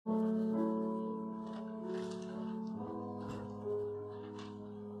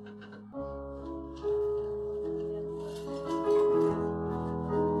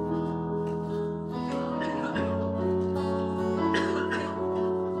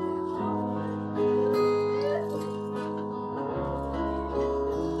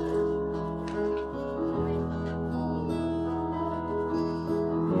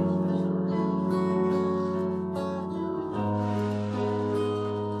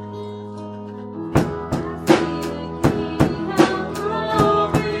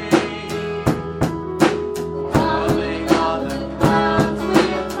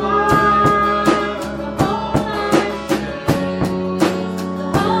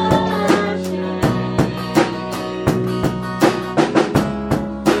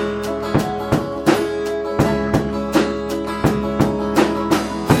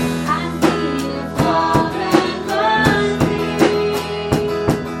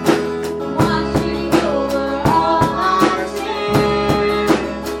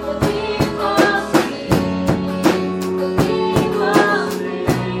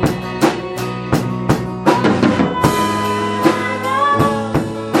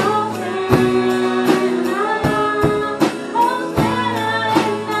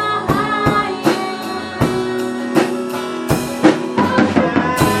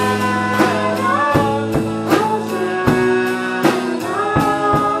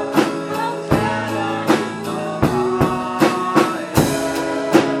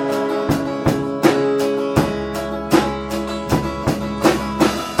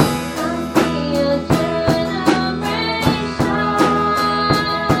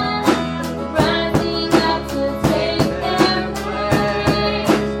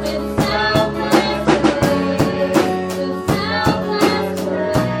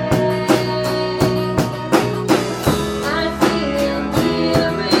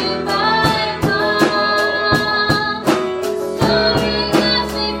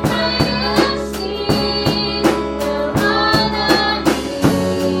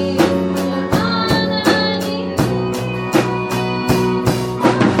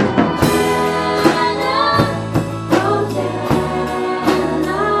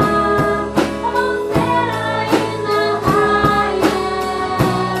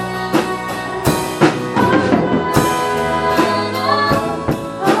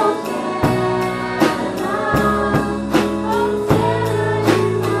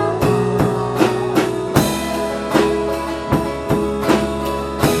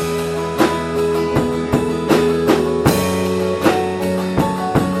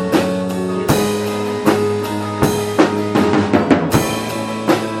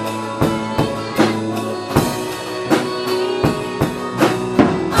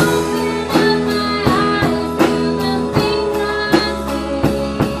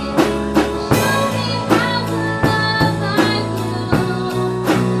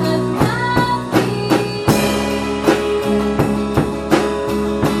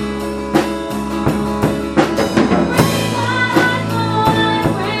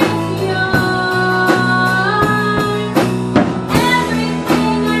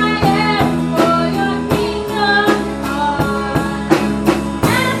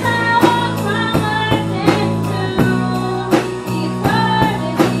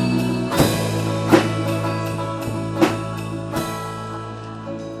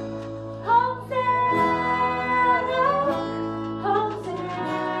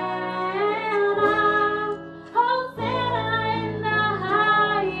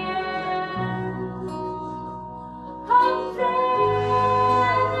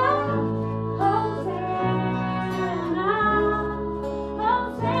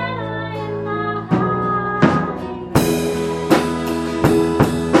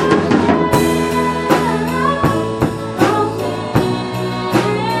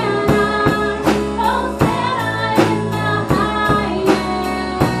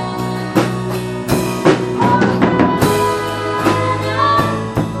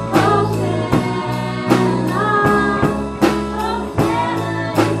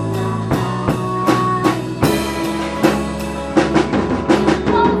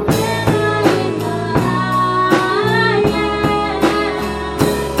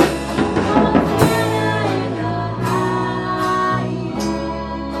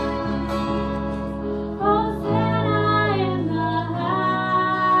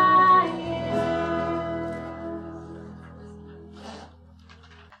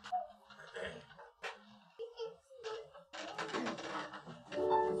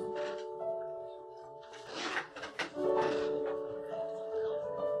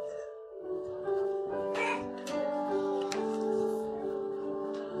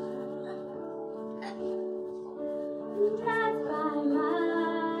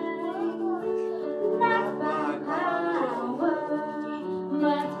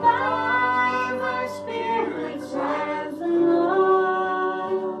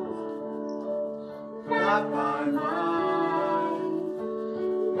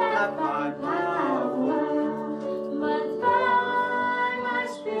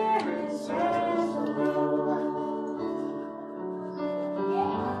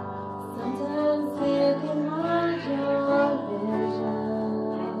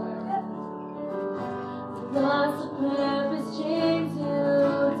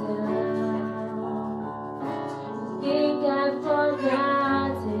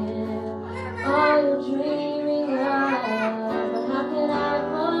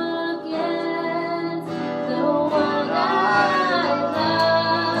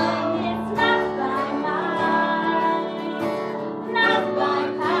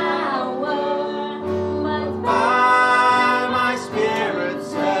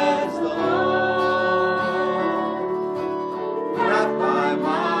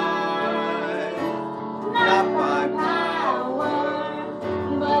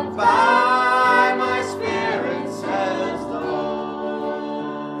by my Spirit, says the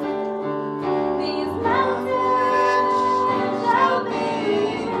Lord. These mountains shall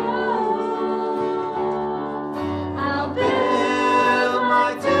be moved. I'll build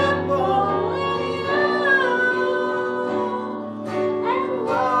my temple in you, and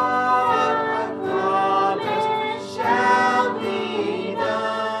what I promised shall be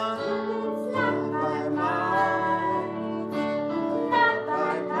done. It's not by might, not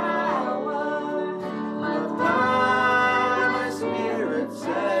by power, but by my Spirit,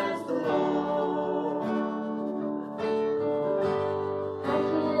 says the Lord. I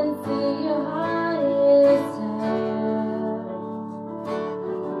can see your heart is tired,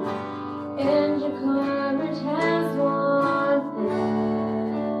 and your courage has worn thin.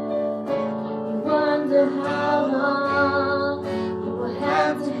 You wonder how long you will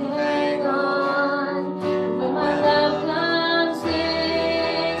have to hang on. When my love comes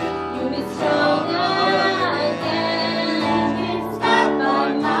in, you'll be stronger again. It's not by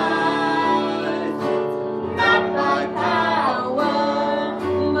might, not by power,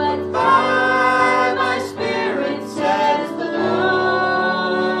 but by my Spirit, says the Lord.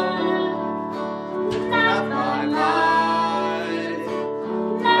 Not by might,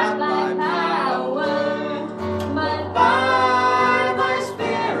 not by power, but by my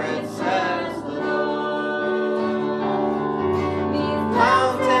Spirit, says the Lord. These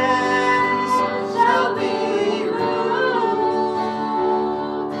mountains shall be moved.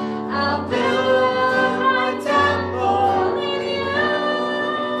 I'll build my temple in you,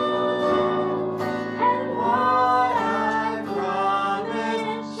 and what I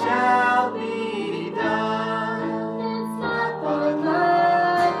promised shall be done. It's not by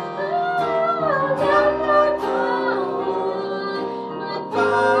might, not by power, but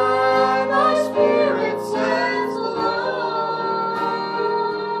by my Spirit, says the Lord.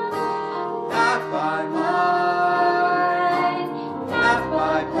 Not by might, not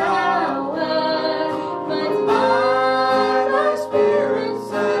by power, but by my Spirit,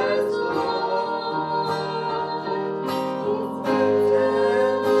 says the Lord. These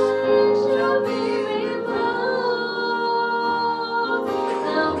mountains shall be removed.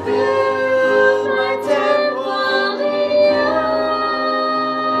 I'll build my temple in you,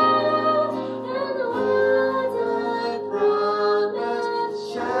 and what I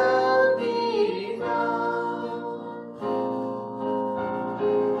promised shall be done.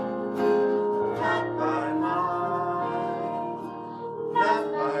 Not by might, not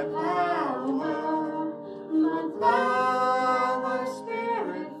by power, but by my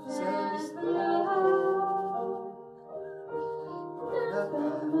Spirit, says the Lord. Not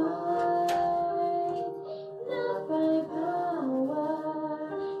by might, not by power,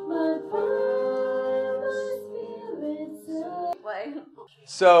 but by my Spirit, says.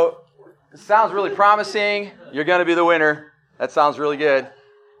 So, it sounds really promising. You're going to be the winner. That sounds really good.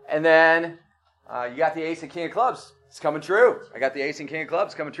 And then you got the ace and king of clubs. It's coming true. I got the ace and king of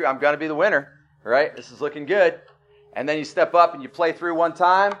clubs coming true. I'm going to be the winner. All right? This is looking good. And then you step up and you play through one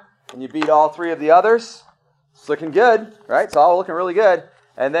time and you beat all three of the others. It's looking good, right? It's all looking really good.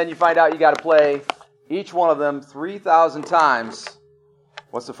 And then you find out you got to play each one of them 3,000 times.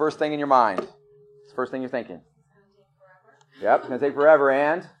 What's the first thing in your mind? What's the first thing you're thinking? Yep, it's going to take forever,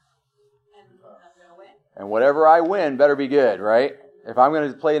 and whatever I win better be good, right? If I'm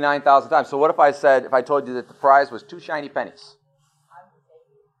going to play 9,000 times. So what if I told you that the prize was 2 shiny pennies?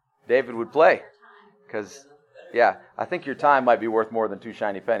 David would play. Because, yeah, I think your time might be worth more than 2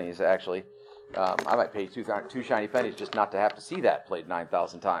 shiny pennies, actually. I might pay 2 shiny pennies just not to have to see that played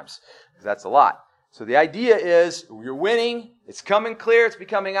 9,000 times. Because that's a lot. So the idea is you're winning, it's coming clear, it's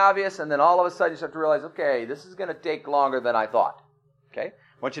becoming obvious, and then all of a sudden you start to realize, okay, this is going to take longer than I thought. Okay?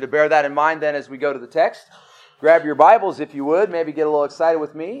 I want you to bear that in mind then as we go to the text. Grab your Bibles if you would. Maybe get a little excited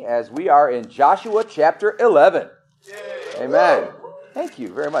with me as we are in Joshua chapter 11. Yay. Amen. Thank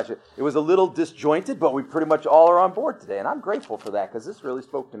you very much. It was a little disjointed, but we pretty much all are on board today, and I'm grateful for that because this really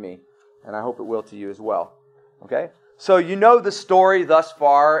spoke to me, and I hope it will to you as well. Okay? So you know the story thus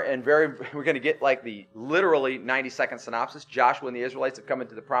far, and we're going to get like the literally 90-second synopsis. Joshua and the Israelites have come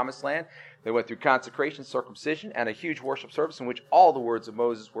into the promised land. They went through consecration, circumcision, and a huge worship service in which all the words of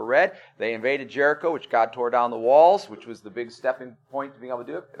Moses were read. They invaded Jericho, which God tore down the walls, which was the big stepping point to being able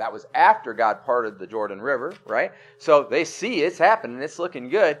to do it. That was after God parted the Jordan River, right? So they see it's happening. It's looking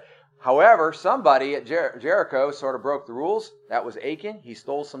good. However, somebody at Jericho sort of broke the rules. That was Achan. He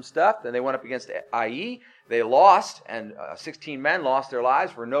stole some stuff. Then they went up against Ai. They lost, and 16 men lost their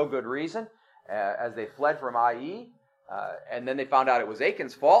lives for no good reason as they fled from Ai. And then they found out it was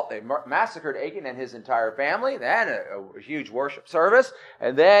Achan's fault. They massacred Achan and his entire family. Then a huge worship service.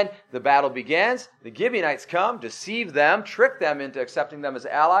 And then the battle begins. The Gibeonites come, deceive them, trick them into accepting them as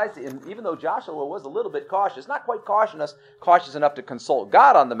allies. And even though Joshua was a little bit cautious, not quite cautious enough to consult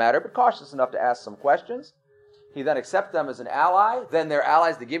God on the matter, but cautious enough to ask some questions, he then accepted them as an ally. Then their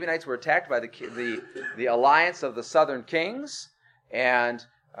allies, the Gibeonites, were attacked by the alliance of the southern kings. And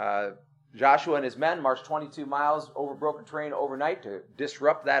Joshua and his men marched 22 miles over broken terrain overnight to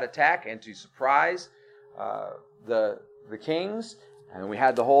disrupt that attack and to surprise the kings. And we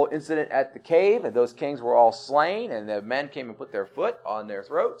had the whole incident at the cave, and those kings were all slain, and the men came and put their foot on their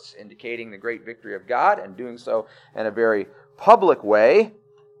throats, indicating the great victory of God, and doing so in a very public way.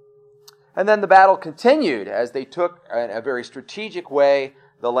 And then the battle continued as they took, in a very strategic way,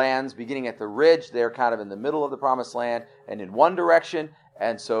 the lands beginning at the ridge. They're kind of in the middle of the promised land and in one direction.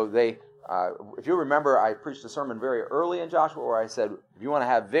 And so they, if you remember, I preached a sermon very early in Joshua where I said, if you want to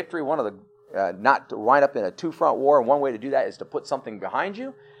have victory, one of the, not to wind up in a two-front war, and one way to do that is to put something behind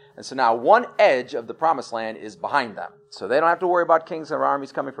you. And so now one edge of the promised land is behind them. So they don't have to worry about kings and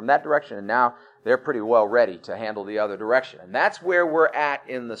armies coming from that direction, and now they're pretty well ready to handle the other direction. And that's where we're at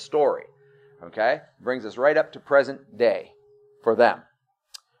in the story. Okay? Brings us right up to present day for them.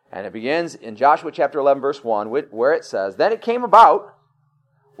 And it begins in Joshua chapter 11, verse 1, where it says, Then it came about,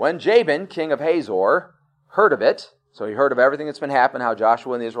 when Jabin, king of Hazor, heard of it, so he heard of everything that's been happening, how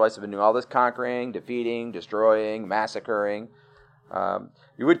Joshua and the Israelites have been doing all this conquering, defeating, destroying, massacring.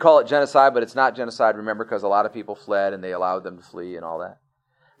 You would call it genocide, but it's not genocide, remember, because a lot of people fled and they allowed them to flee and all that.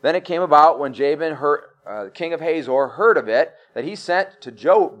 Then it came about when Jabin, king of Hazor, heard of it, that he sent to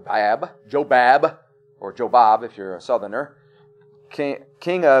Jobab, or Jobab if you're a southerner,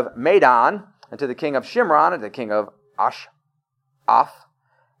 king of Madon, and to the king of Shimron, and to the king of Ashaph,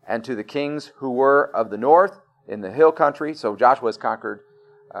 and to the kings who were of the north in the hill country. So Joshua has conquered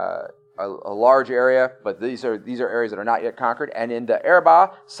a large area, but these are areas that are not yet conquered. And in the Arabah,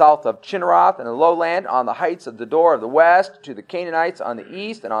 south of Chinneroth, and the lowland, on the heights of the door of the west, to the Canaanites on the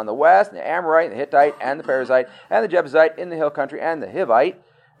east and on the west, and the Amorite, and the Hittite, and the Perizzite, and the Jebusite in the hill country, and the Hivite,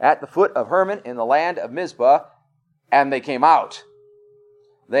 at the foot of Hermon in the land of Mizpah. And they came out,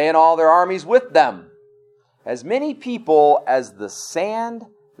 they and all their armies with them, as many people as the sand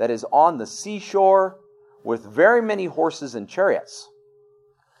that is on the seashore, with very many horses and chariots.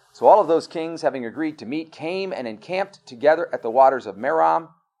 So all of those kings, having agreed to meet, came and encamped together at the waters of Merom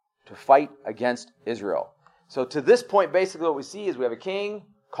to fight against Israel. So to this point, basically what we see is we have a king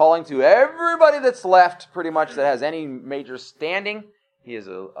calling to everybody that's left, pretty much, that has any major standing. He is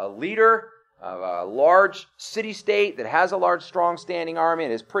a leader of a large city-state that has a large, strong standing army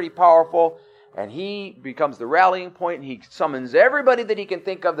and is pretty powerful. And he becomes the rallying point, and he summons everybody that he can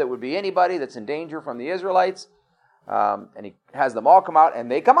think of that would be anybody that's in danger from the Israelites. And he has them all come out, and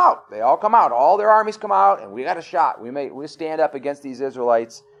they come out. They all come out. All their armies come out, and we got a shot. We stand up against these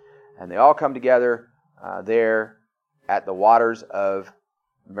Israelites, and they all come together there at the waters of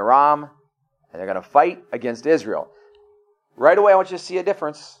Merom, and they're going to fight against Israel. Right away, I want you to see a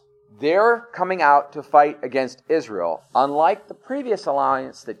difference. They're coming out to fight against Israel, unlike the previous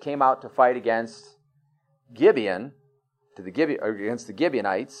alliance that came out to fight against Gibeon, against the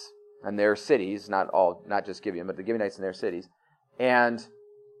Gibeonites and their cities, not just Gibeon, but the Gibeonites and their cities. And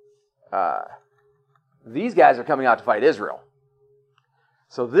these guys are coming out to fight Israel.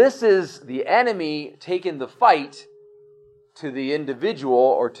 So this is the enemy taking the fight to the individual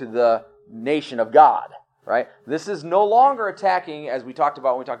or to the nation of God. Right? This is no longer attacking, as we talked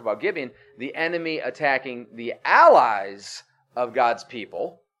about when we talked about Gibeon, the enemy attacking the allies of God's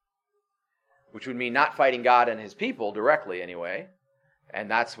people, which would mean not fighting God and his people directly anyway. And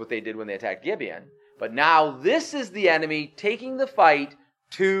that's what they did when they attacked Gibeon. But now this is the enemy taking the fight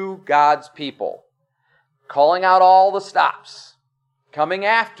to God's people, calling out all the stops, coming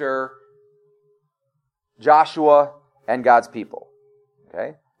after Joshua and God's people.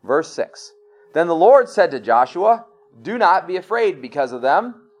 Okay? Verse 6. Then the Lord said to Joshua, Do not be afraid because of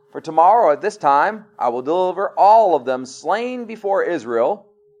them, for tomorrow at this time I will deliver all of them slain before Israel.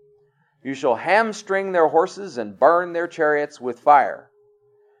 You shall hamstring their horses and burn their chariots with fire.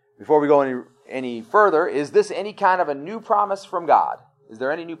 Before we go any further, is this any kind of a new promise from God? Is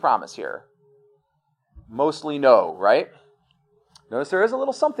there any new promise here? Mostly no, right? Notice there is a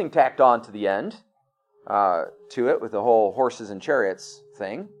little something tacked on to the end to it with the whole horses and chariots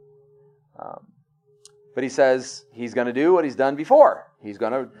thing. But he says he's going to do what he's done before. He's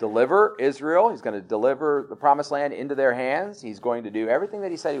going to deliver Israel. He's going to deliver the promised land into their hands. He's going to do everything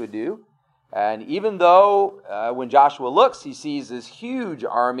that he said he would do. And even though when Joshua looks, he sees this huge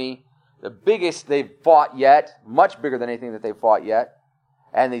army the biggest they've fought yet, much bigger than anything that they've fought yet.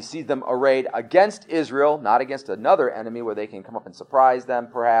 And they see them arrayed against Israel, not against another enemy where they can come up and surprise them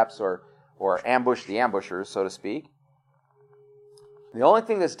perhaps, or ambush the ambushers, so to speak. The only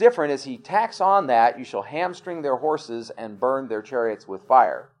thing that's different is he tacks on that, you shall hamstring their horses and burn their chariots with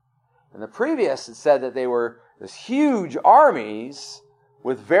fire. In the previous, it said that they were this huge armies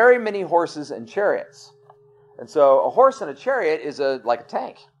with very many horses and chariots. And so a horse and a chariot is like a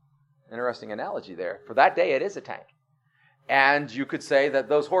tank. Interesting analogy there. For that day, it is a tank. And you could say that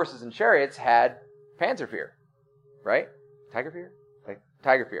those horses and chariots had Panzerfear, right? Tiger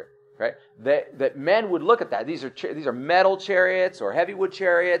fear, right? That men would look at that. These are metal chariots or heavy wood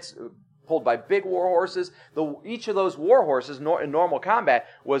chariots pulled by big war horses. Each of those war horses in normal combat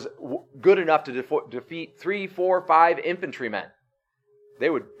was good enough to defeat 3, 4, 5 infantrymen. They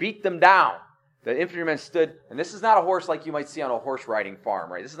would beat them down. The infantrymen stood, and this is not a horse like you might see on a horse riding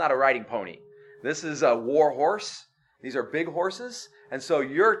farm, right? This is not a riding pony. This is a war horse. These are big horses, and so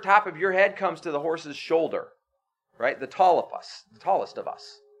your top of your head comes to the horse's shoulder, right? The tallest of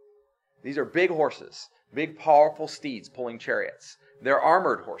us. These are big horses, big powerful steeds pulling chariots. They're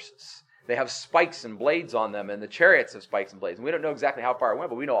armored horses. They have spikes and blades on them, and the chariots have spikes and blades. And we don't know exactly how far it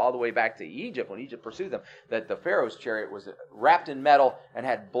went, but we know all the way back to Egypt, when Egypt pursued them, that the Pharaoh's chariot was wrapped in metal and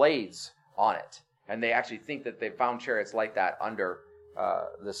had blades on it. And they actually think that they found chariots like that under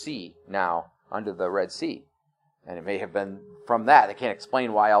the sea now, under the Red Sea. And it may have been from that. They can't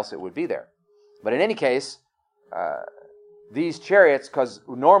explain why else it would be there. But in any case, these chariots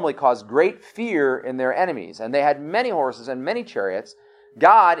normally cause great fear in their enemies. And they had many horses and many chariots.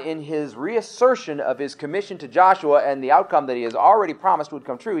 God, in his reassertion of his commission to Joshua and the outcome that he has already promised would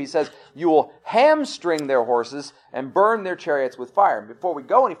come true, he says, you will hamstring their horses and burn their chariots with fire. And before we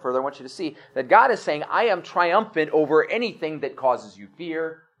go any further, I want you to see that God is saying, I am triumphant over anything that causes you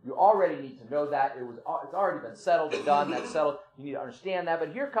fear. You already need to know that. It's already been settled and done. That's settled. You need to understand that.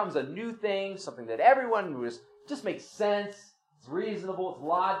 But here comes a new thing, something that everyone who just makes sense. It's reasonable. It's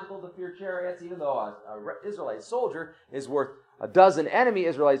logical to fear chariots, even though an Israelite soldier is worth a dozen enemy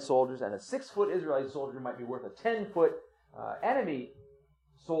Israelite soldiers, and a 6-foot Israelite soldier might be worth a 10-foot enemy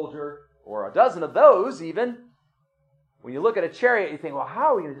soldier, or a dozen of those even. When you look at a chariot, you think, well,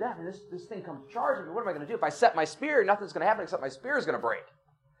 how are we going to do that? I mean, this thing comes charging me. What am I going to do? If I set my spear, nothing's going to happen except my spear is going to break.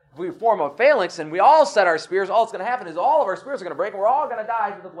 If we form a phalanx and we all set our spears, all that's going to happen is all of our spears are going to break and we're all going to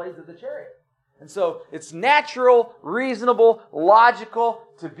die to the blades of the chariot. And so it's natural, reasonable, logical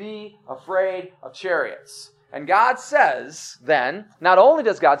to be afraid of chariots. And God says then, not only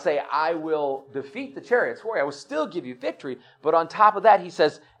does God say, I will defeat the chariots for you, I will still give you victory, but on top of that he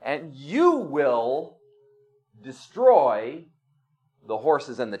says, and you will destroy the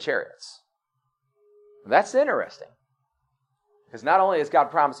horses and the chariots. And that's interesting. Because not only is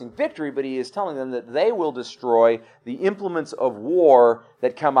God promising victory, but he is telling them that they will destroy the implements of war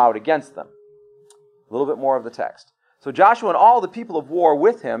that come out against them. A little bit more of the text. So Joshua and all the people of war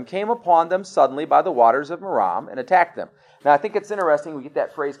with him came upon them suddenly by the waters of Merom and attacked them. Now I think it's interesting we get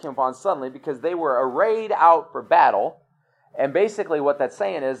that phrase came upon suddenly because they were arrayed out for battle. And basically what that's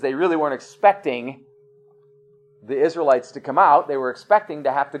saying is they really weren't expecting the Israelites to come out. They were expecting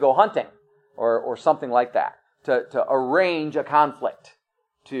to have to go hunting or something like that. To arrange a conflict,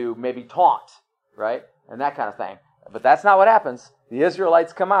 to maybe taunt, right? And that kind of thing. But that's not what happens. The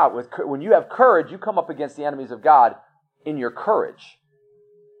Israelites come out when you have courage, you come up against the enemies of God in your courage.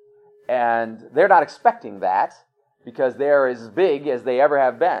 And they're not expecting that because they're as big as they ever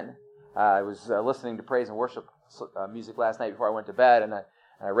have been. I was listening to praise and worship music last night before I went to bed, and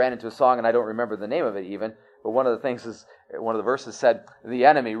I ran into a song, and I don't remember the name of it even, but one of the verses said, the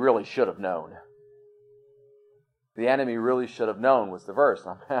enemy really should have known. The enemy really should have known was the verse.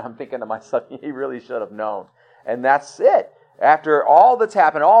 I'm thinking to myself, he really should have known. And that's it. After all that's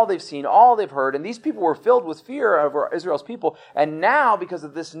happened, all they've seen, all they've heard, and these people were filled with fear over Israel's people, and now, because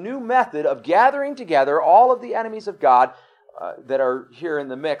of this new method of gathering together all of the enemies of God that are here in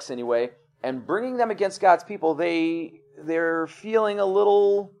the mix anyway, and bringing them against God's people, they're feeling a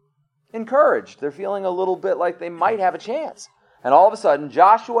little encouraged. They're feeling a little bit like they might have a chance. And all of a sudden,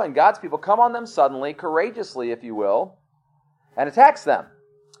 Joshua and God's people come on them suddenly, courageously, if you will, and attacks them.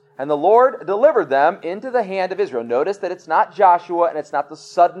 And the Lord delivered them into the hand of Israel. Notice that it's not Joshua and it's not the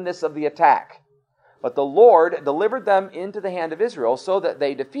suddenness of the attack. But the Lord delivered them into the hand of Israel so that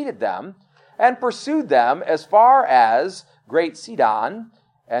they defeated them and pursued them as far as Great Sidon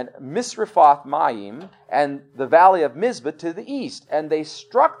and Misrephoth Maim and the valley of Mizpah to the east. And they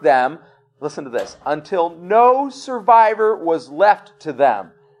struck them, listen to this, until no survivor was left to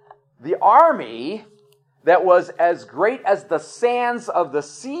them. The army that was as great as the sands of the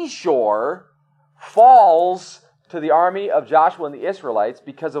seashore falls to the army of Joshua and the Israelites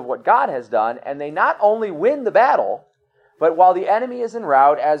because of what God has done, and they not only win the battle, but while the enemy is en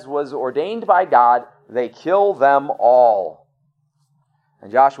route, as was ordained by God, they kill them all.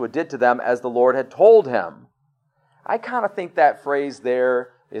 And Joshua did to them as the Lord had told him. I kind of think that phrase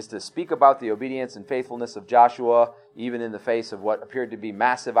there is to speak about the obedience and faithfulness of Joshua, even in the face of what appeared to be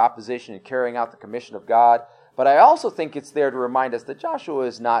massive opposition in carrying out the commission of God. But I also think it's there to remind us that Joshua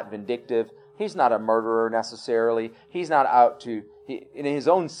is not vindictive. He's not a murderer necessarily. He's not out to, in his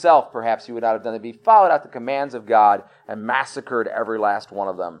own self perhaps he would not have done it. He followed out the commands of God and massacred every last one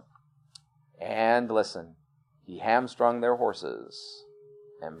of them. And listen, he hamstrung their horses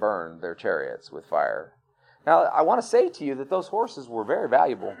and burned their chariots with fire. Now, I want to say to you that those horses were very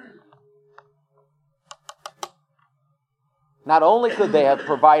valuable. Not only could they have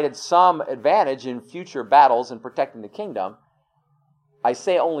provided some advantage in future battles and protecting the kingdom, I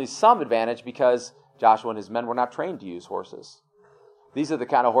say only some advantage because Joshua and his men were not trained to use horses. These are the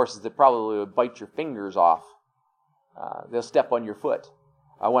kind of horses that probably would bite your fingers off. They'll step on your foot.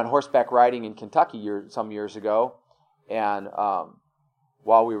 I went horseback riding in Kentucky some years ago, and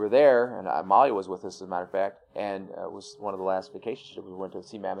while we were there, and Molly was with us, as a matter of fact, and it was one of the last vacation trips. We went to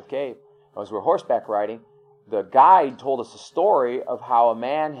see Mammoth Cave. As we were horseback riding, the guide told us a story of how a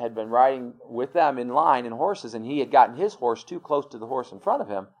man had been riding with them in line in horses, and he had gotten his horse too close to the horse in front of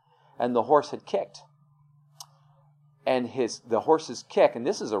him, and the horse had kicked. And the horse's kick, and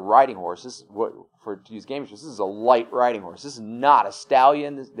this is a riding horse. This is to use game horses. This is a light riding horse. This is not a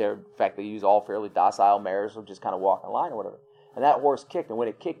stallion. In fact, they use all fairly docile mares who just kind of walk in line or whatever. And that horse kicked, and when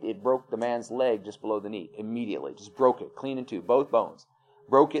it kicked, it broke the man's leg just below the knee immediately. Just broke it, clean in two, both bones.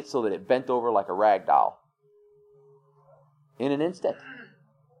 Broke it so that it bent over like a rag doll. In an instant.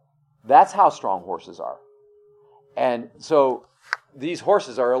 That's how strong horses are. And so these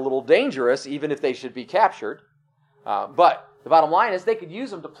horses are a little dangerous, even if they should be captured. But the bottom line is they could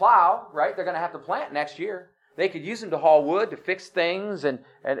use them to plow, right? They're going to have to plant next year. They could use them to haul wood, to fix things, and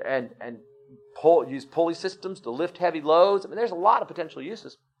use pulley systems to lift heavy loads. I mean, there's a lot of potential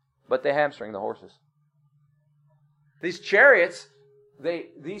uses, but they hamstring the horses. These chariots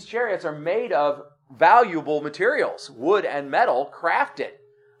are made of valuable materials, wood and metal, crafted.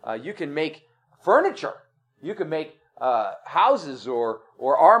 You can make furniture. You can make houses or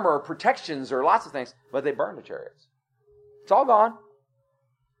armor protections or lots of things, but they burn the chariots. It's all gone.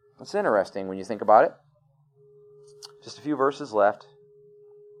 It's interesting when you think about it. Just a few verses left.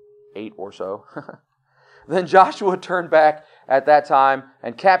 8 or so. Then Joshua turned back at that time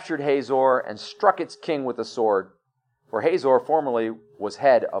and captured Hazor and struck its king with a sword. For Hazor formerly was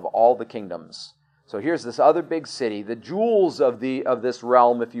head of all the kingdoms. So here's this other big city. The jewels of this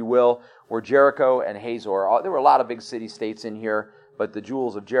realm, if you will, were Jericho and Hazor. There were a lot of big city-states in here, but the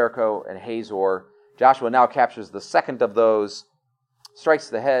jewels of Jericho and Hazor. Joshua now captures the second of those, strikes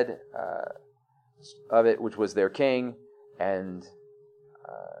the head of it, which was their king, and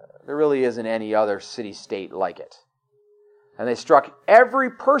there really isn't any other city-state like it. And they struck every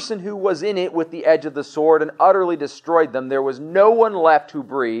person who was in it with the edge of the sword and utterly destroyed them. There was no one left who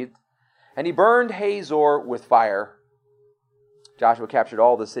breathed. And he burned Hazor with fire. Joshua captured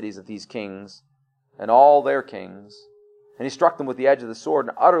all the cities of these kings and all their kings. And he struck them with the edge of the sword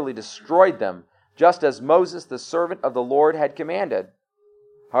and utterly destroyed them, just as Moses, the servant of the Lord, had commanded.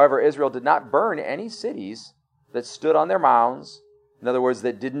 However, Israel did not burn any cities that stood on their mounds. In other words,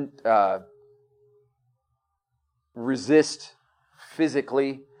 that didn't resist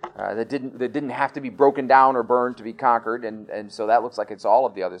physically, that didn't have to be broken down or burned to be conquered, and so that looks like it's all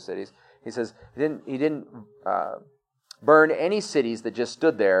of the other cities. He says he didn't burn any cities that just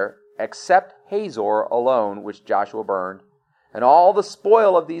stood there, except Hazor alone, which Joshua burned. And all the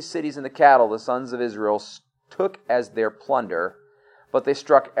spoil of these cities and the cattle the sons of Israel took as their plunder, but they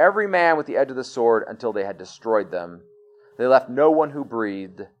struck every man with the edge of the sword until they had destroyed them. They left no one who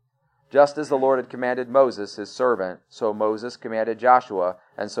breathed. Just as the Lord had commanded Moses, his servant, so Moses commanded Joshua,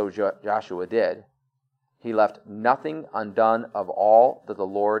 and so Joshua did. He left nothing undone of all that the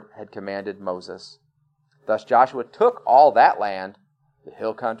Lord had commanded Moses. Thus Joshua took all that land, the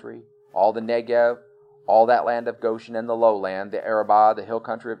hill country, all the Negev, all that land of Goshen and the lowland, the Arabah, the hill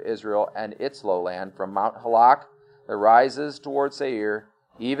country of Israel, and its lowland, from Mount Halak that rises toward Seir,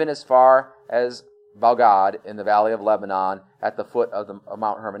 even as far as Balgad in the valley of Lebanon at the foot of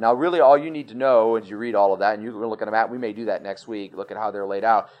Mount Hermon. Now, really, all you need to know as you read all of that, and you can look at a map, we may do that next week, look at how they're laid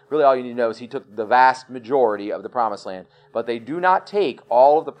out. Really, all you need to know is he took the vast majority of the Promised Land. But they do not take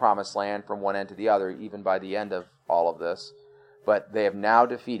all of the Promised Land from one end to the other, even by the end of all of this. But they have now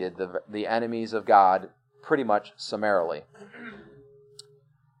defeated the enemies of God pretty much summarily.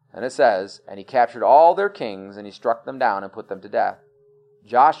 And it says, and he captured all their kings, and he struck them down and put them to death.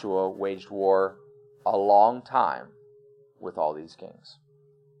 Joshua waged war a long time with all these kings.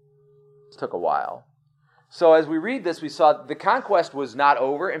 It took a while. So as we read this, we saw the conquest was not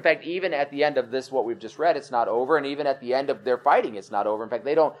over. In fact, even at the end of this, what we've just read, it's not over. And even at the end of their fighting, it's not over. In fact,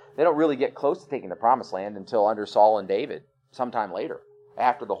 they don't really get close to taking the promised land until under Saul and David, sometime later,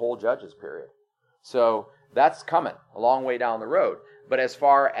 after the whole Judges period. So that's coming a long way down the road. But as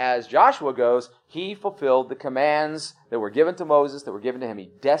far as Joshua goes, he fulfilled the commands that were given to Moses, that were given to him. He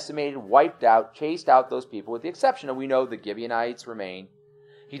decimated, wiped out, chased out those people, with the exception of, we know, the Gibeonites remain.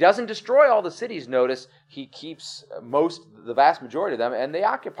 He doesn't destroy all the cities, notice. He keeps the vast majority of them, and they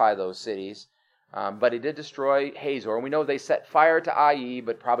occupy those cities. But he did destroy Hazor. And we know they set fire to Ai,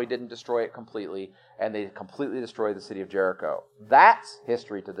 but probably didn't destroy it completely. And they completely destroyed the city of Jericho. That's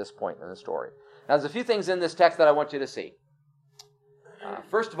history to this point in the story. Now, there's a few things in this text that I want you to see.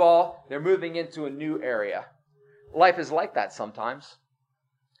 First of all, they're moving into a new area. Life is like that sometimes.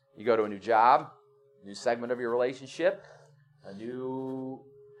 You go to a new job, a new segment of your relationship, a new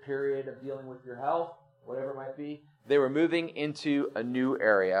period of dealing with your health, whatever it might be. They were moving into a new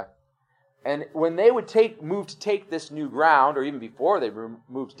area. And when they would move to take this new ground, or even before they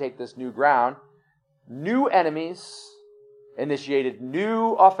moved to take this new ground, new enemies initiated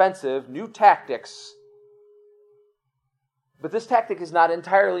new offensive, new tactics. But this tactic is not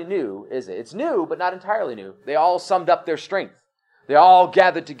entirely new, is it? It's new, but not entirely new. They all summed up their strength. They all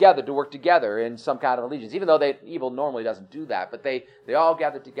gathered together to work together in some kind of allegiance, even though evil normally doesn't do that. But they all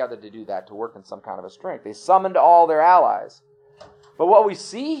gathered together to do that, to work in some kind of a strength. They summoned all their allies. But what we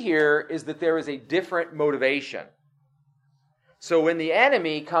see here is that there is a different motivation. So when the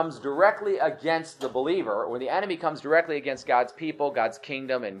enemy comes directly against the believer, when the enemy comes directly against God's people, God's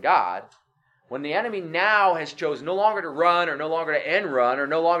kingdom, and God, when the enemy now has chosen no longer to run, or no longer to end run, or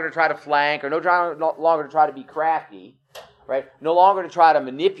no longer to try to flank, or no longer to try to be crafty, right? No longer to try to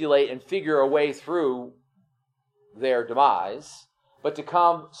manipulate and figure a way through their demise, but to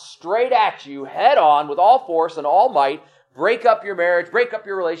come straight at you head on with all force and all might, break up your marriage, break up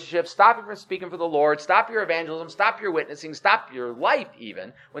your relationship, stop you from speaking for the Lord, stop your evangelism, stop your witnessing, stop your life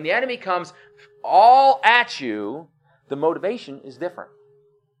even. When the enemy comes all at you, the motivation is different.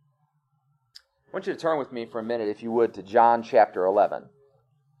 I want you to turn with me for a minute, if you would, to John chapter 11.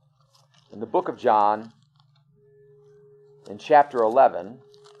 In the book of John, in chapter 11,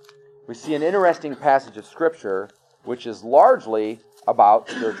 we see an interesting passage of Scripture which is largely about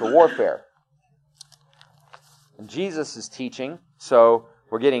spiritual warfare. And Jesus is teaching, so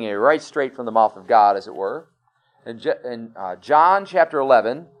we're getting it right straight from the mouth of God, as it were. In John chapter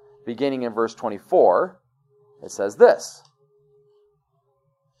 11, beginning in verse 24, it says this.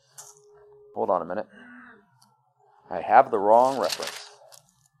 Hold on a minute. I have the wrong reference.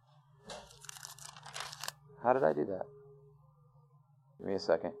 How did I do that? Give me a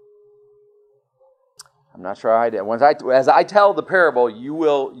second. I'm not sure how I did. As I tell the parable, you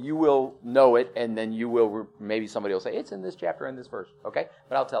will know it, and then maybe somebody will say, it's in this chapter, in this verse. Okay?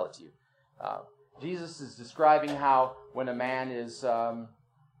 But I'll tell it to you. Jesus is describing how when a man is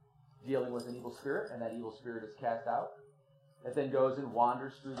dealing with an evil spirit, and that evil spirit is cast out, it then goes and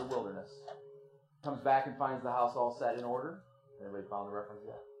wanders through the wilderness. Comes back and finds the house all set in order. Anybody found the reference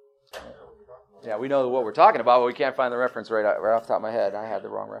yet? Yeah, we know what we're talking about, but we can't find the reference right off the top of my head. I had the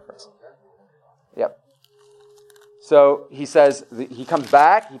wrong reference. Yep. So he says, he comes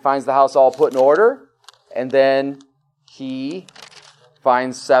back, he finds the house all put in order, and then he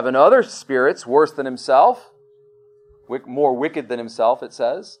finds 7 other spirits worse than himself, more wicked than himself, it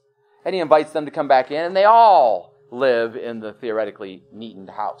says, and he invites them to come back in, and they all live in the theoretically neatened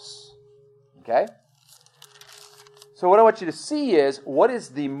house. Okay? So what I want you to see is, what is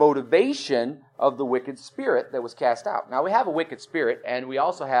the motivation of the wicked spirit that was cast out? Now, we have a wicked spirit, and we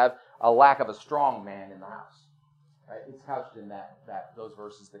also have a lack of a strong man in the house. Right? It's couched in those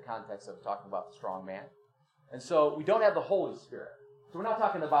verses, the context of talking about the strong man. And so we don't have the Holy Spirit. So we're not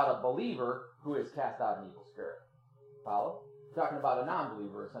talking about a believer who has cast out an evil spirit. Follow? We're talking about a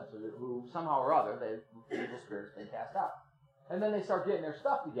non-believer, essentially, who somehow or other, the evil spirit's been cast out. And then they start getting their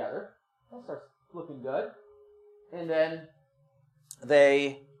stuff together. It starts looking good. And then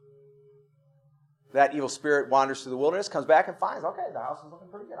that evil spirit wanders through the wilderness, comes back and finds, okay, the house is looking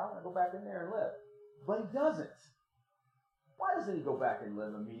pretty good. I'm going to go back in there and live. But he doesn't. Why doesn't he go back and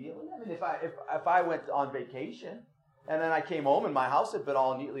live immediately? I mean, if I went on vacation and then I came home and my house had been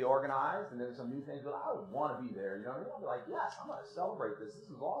all neatly organized and there's some new things, but I would want to be there. You know what I mean? I'd be like, yes, I'm going to celebrate this. This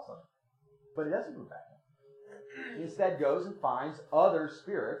is awesome. But he doesn't go back. He instead goes and finds other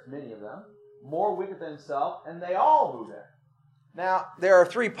spirits, many of them, more wicked than himself, and they all move in. Now, there are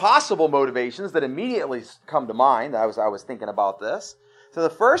three possible motivations that immediately come to mind. I was thinking about this. So the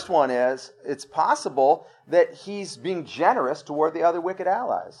first one is, it's possible that he's being generous toward the other wicked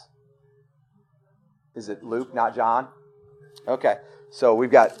allies. Is it Luke, not John? Okay. So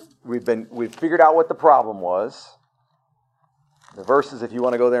we've figured out what the problem was. The verses, if you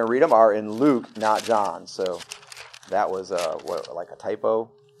want to go there and read them, are in Luke, not John. So that was like a typo.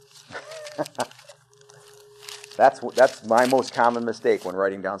 That's my most common mistake when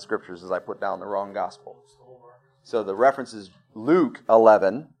writing down scriptures, is I put down the wrong gospel. So the reference is Luke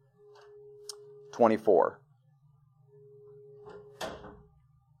 11:24.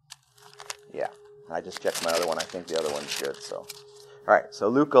 Yeah, I just checked my other one. I think the other one's good. So, all right. So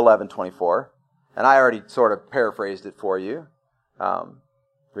Luke 11:24, and I already sort of paraphrased it for you,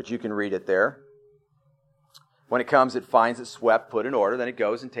 but you can read it there. When it comes, it finds it swept, put in order. Then it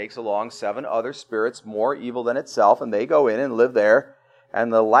goes and takes along 7 other spirits more evil than itself, and they go in and live there.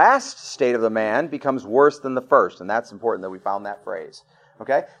 And the last state of the man becomes worse than the first. And that's important that we found that phrase.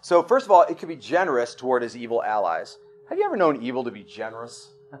 Okay? So first of all, it could be generous toward his evil allies. Have you ever known evil to be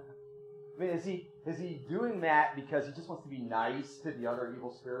generous? I mean, is he doing that because he just wants to be nice to the other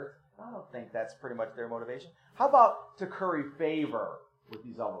evil spirits? I don't think that's pretty much their motivation. How about to curry favor with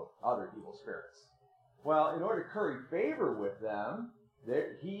these other evil spirits? Well, in order to curry favor with them,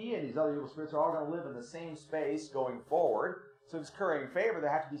 he and these other evil spirits are all going to live in the same space going forward. So if he's currying favor,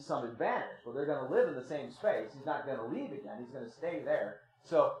 there has to be some advantage. Well, they're going to live in the same space. He's not going to leave again. He's going to stay there.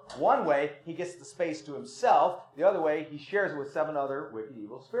 So one way, he gets the space to himself. The other way, he shares it with 7 other wicked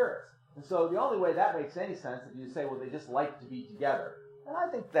evil spirits. And so the only way that makes any sense is if you say, well, they just like to be together. And I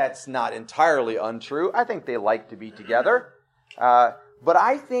think that's not entirely untrue. I think they like to be together. But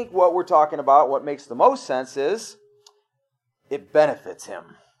I think what we're talking about, what makes the most sense is it benefits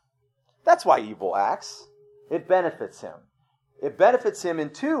him. That's why evil acts. It benefits him. It benefits him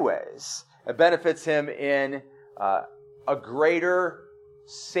in 2 ways. It benefits him in a greater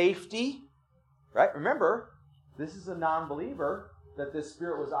safety, right? Remember, this is a non-believer that this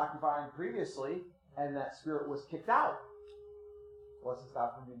spirit was occupying previously, and that spirit was kicked out. What's to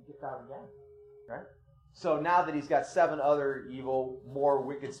stop him being kicked out again, right? So now that he's got 7 other evil, more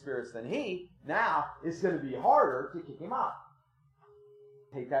wicked spirits than he, now it's going to be harder to kick him out.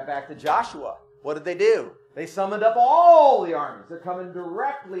 Take that back to Joshua. What did they do? They summoned up all the armies. They're coming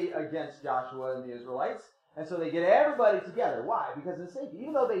directly against Joshua and the Israelites. And so they get everybody together. Why? Because in safety.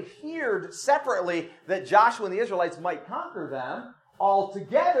 Even though they feared separately that Joshua and the Israelites might conquer them, all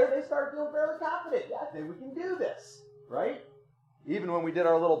together they started feeling fairly confident. Yeah, I think we can do this. Right? Even when we did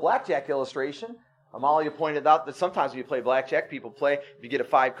our little blackjack illustration, Amalia pointed out that sometimes when you play blackjack, people play, if you get a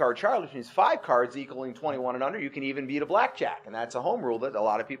 5-card chart, which means 5 cards equaling 21 and under, you can even beat a blackjack. And that's a home rule that a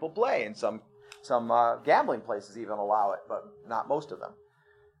lot of people play, and some gambling places even allow it, but not most of them.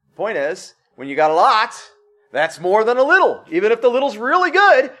 Point is, when you got a lot, that's more than a little. Even if the little's really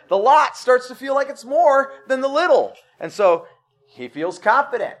good, the lot starts to feel like it's more than the little. And so he feels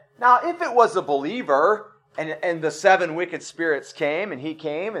confident. Now, if it was a believer, and the 7 wicked spirits came, and he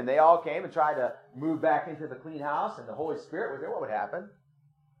came, and they all came and tried to move back into the clean house, and the Holy Spirit was there, what would happen?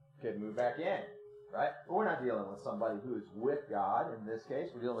 Could move back in, right? But we're not dealing with somebody who is with God in this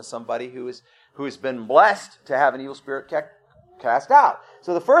case. We're dealing with somebody who has been blessed to have an evil spirit cast out.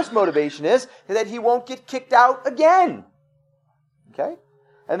 So the first motivation is that he won't get kicked out again. Okay?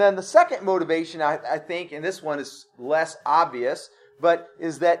 And then the second motivation, I think, and this one is less obvious, but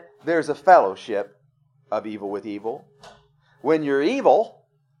is that there's a fellowship of evil with evil. When you're evil,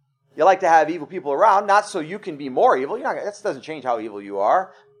 you like to have evil people around, not so you can be more evil. That doesn't change how evil you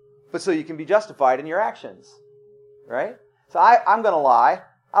are, but so you can be justified in your actions. Right? So I'm going to lie.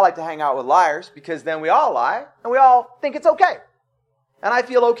 I like to hang out with liars because then we all lie and we all think it's okay. And I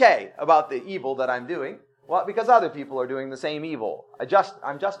feel okay about the evil that I'm doing. Well, because other people are doing the same evil.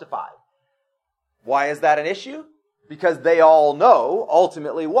 I'm justified. Why is that an issue? Because they all know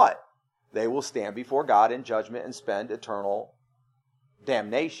ultimately what? They will stand before God in judgment and spend eternal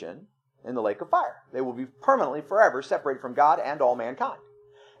damnation in the lake of fire. They will be permanently, forever separated from God and all mankind.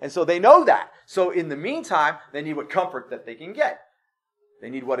 And so they know that. So in the meantime, they need what comfort that they can get. They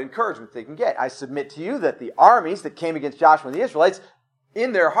need what encouragement they can get. I submit to you that the armies that came against Joshua and the Israelites,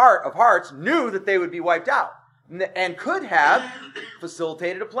 in their heart of hearts, knew that they would be wiped out and could have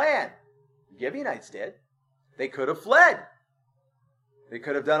facilitated a plan. The Gibeonites did. They could have fled. They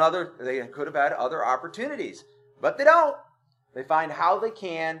could have had other opportunities. But they don't. They find how they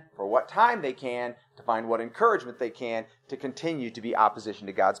can, for what time they can, to find what encouragement they can to continue to be opposition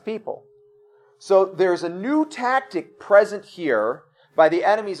to God's people. So there's a new tactic present here by the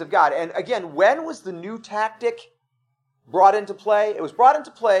enemies of God. And again, when was the new tactic brought into play? It was brought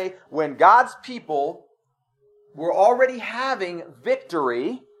into play when God's people were already having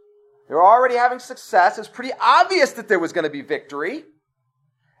victory. They were already having success. It was pretty obvious that there was going to be victory.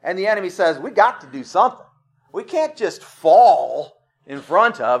 And the enemy says, we got to do something. We can't just fall in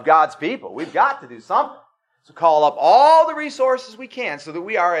front of God's people. We've got to do something. So call up all the resources we can so that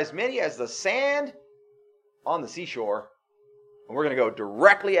we are as many as the sand on the seashore. And we're going to go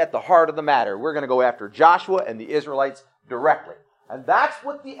directly at the heart of the matter. We're going to go after Joshua and the Israelites directly. And that's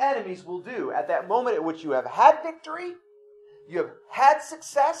what the enemies will do at that moment at which you have had victory, you have had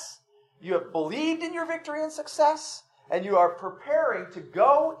success, you have believed in your victory and success, and you are preparing to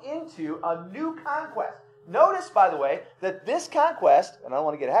go into a new conquest. Notice, by the way, that this conquest, and I don't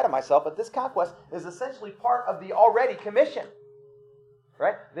want to get ahead of myself, but this conquest is essentially part of the already commission.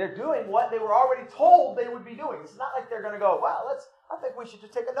 Right? They're doing what they were already told they would be doing. It's not like they're going to go, well, I think we should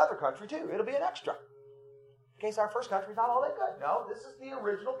just take another country too. It'll be an extra. In case our first country's not all that good. No, this is the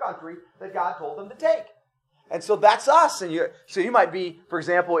original country that God told them to take. And so that's us. And so you might be, for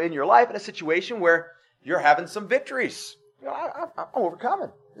example, in your life in a situation where you're having some victories. I'm overcoming.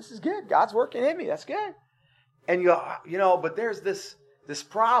 This is good. God's working in me. That's good. And but there's this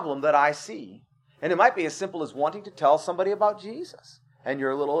problem that I see. And it might be as simple as wanting to tell somebody about Jesus. And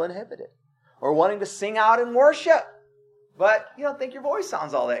you're a little inhibited. Or wanting to sing out in worship, but you don't think your voice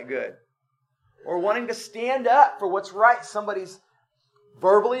sounds all that good. Or wanting to stand up for what's right. Somebody's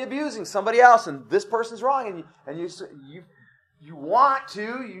verbally abusing somebody else, and this person's wrong, and you want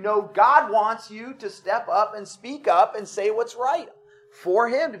to, God wants you to step up and speak up and say what's right for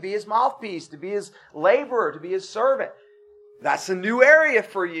Him, to be His mouthpiece, to be His laborer, to be His servant. That's a new area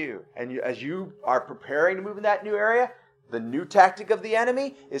for you. And as you are preparing to move in that new area, the new tactic of the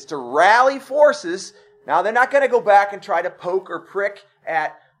enemy is to rally forces. Now, they're not going to go back and try to poke or prick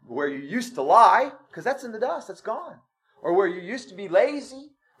at where you used to lie, because that's in the dust, that's gone. Or where you used to be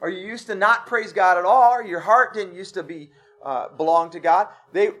lazy, or you used to not praise God at all, or your heart didn't used to be belong to God.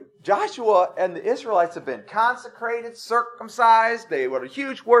 Joshua and the Israelites have been consecrated, circumcised. They were a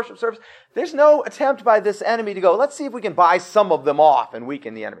huge worship service. There's no attempt by this enemy to go, let's see if we can buy some of them off and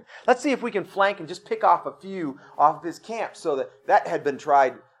weaken the enemy. Let's see if we can flank and just pick off a few off of his camp. So that had been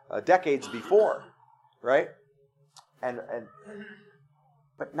tried decades before, right?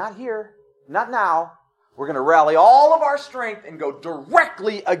 But not here, not now. We're going to rally all of our strength and go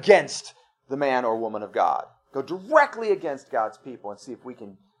directly against the man or woman of God. Go directly against God's people and see if we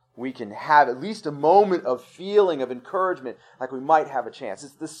can have at least a moment of feeling of encouragement, like we might have a chance.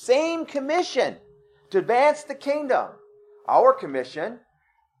 It's the same commission to advance the kingdom. Our commission,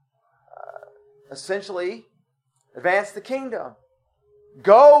 essentially, advance the kingdom.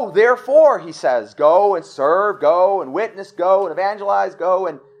 Go, therefore, he says. Go and serve, go and witness, go and evangelize, go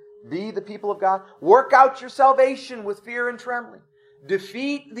and be the people of God. Work out your salvation with fear and trembling.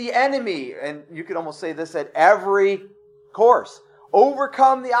 Defeat the enemy, and you could almost say this at every course.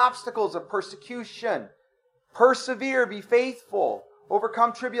 Overcome the obstacles of persecution. Persevere, be faithful.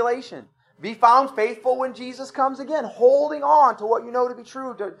 Overcome tribulation. Be found faithful when Jesus comes again, holding on to what you know to be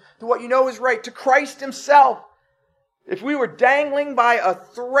true, to what you know is right, to Christ Himself. If we were dangling by a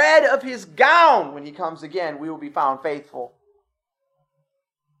thread of His gown when He comes again, we will be found faithful.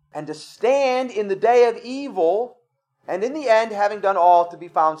 And to stand in the day of evil, and in the end, having done all, to be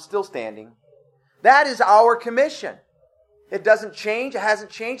found still standing. That is our commission. It doesn't change. It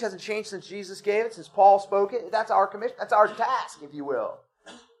hasn't changed. It hasn't changed since Jesus gave it, since Paul spoke it. That's our commission. That's our task, if you will.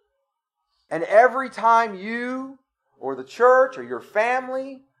 And every time you, or the church, or your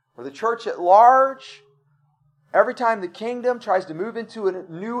family, or the church at large, every time the kingdom tries to move into a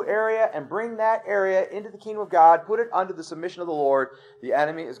new area and bring that area into the kingdom of God, put it under the submission of the Lord, the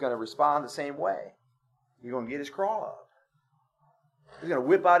enemy is going to respond the same way. He's going to get his crawl up. He's going to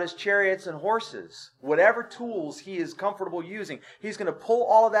whip out his chariots and horses. Whatever tools he is comfortable using, he's going to pull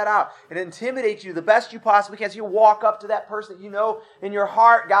all of that out and intimidate you the best you possibly can. So you walk up to that person that you know in your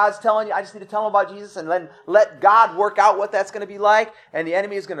heart, God's telling you, I just need to tell him about Jesus, and then let God work out what that's going to be like. And the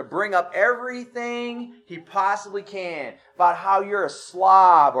enemy is going to bring up everything he possibly can about how you're a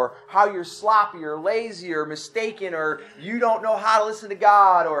slob, or how you're sloppy, or lazy, or mistaken, or you don't know how to listen to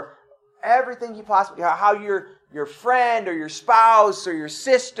God, or everything he possibly, how your friend or your spouse or your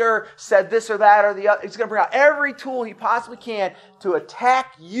sister said this or that or the other. He's going to bring out every tool he possibly can to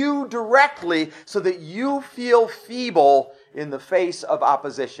attack you directly so that you feel feeble in the face of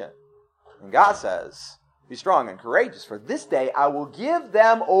opposition. And God says, be strong and courageous, for this day I will give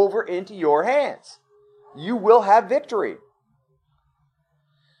them over into your hands. You will have victory.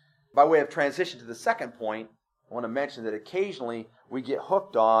 By way of transition to the second point, I want to mention that occasionally we get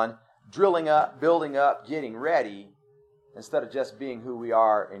hooked on drilling up, building up, getting ready, instead of just being who we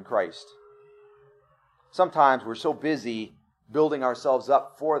are in Christ. Sometimes we're so busy building ourselves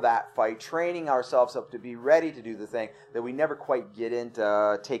up for that fight, training ourselves up to be ready to do the thing, that we never quite get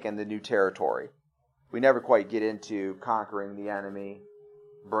into taking the new territory. We never quite get into conquering the enemy,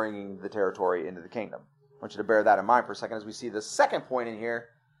 bringing the territory into the kingdom. I want you to bear that in mind for a second as we see the second point in here.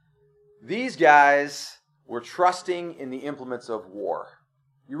 These guys were trusting in the implements of war.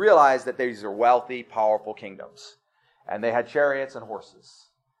 You realize that these are wealthy, powerful kingdoms. And they had chariots and horses,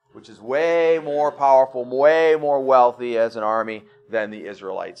 which is way more powerful, way more wealthy as an army than the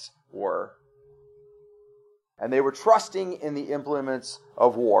Israelites were. And they were trusting in the implements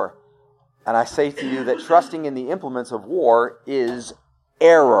of war. And I say to you that trusting in the implements of war is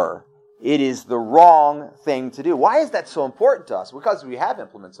error. It is the wrong thing to do. Why is that so important to us? Because we have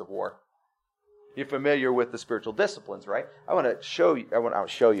implements of war. You're familiar with the spiritual disciplines, right? I want to show you,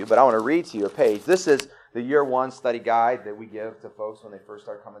 but I want to read to you a page. This is the year one study guide that we give to folks when they first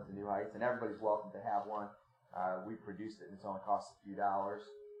start coming to New Heights, and everybody's welcome to have one. We produced it, and it's only cost a few dollars.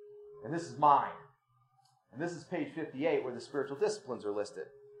 And this is mine. And this is page 58, where the spiritual disciplines are listed.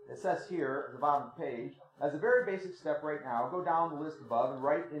 It says here at the bottom of the page, as a very basic step right now, go down the list above and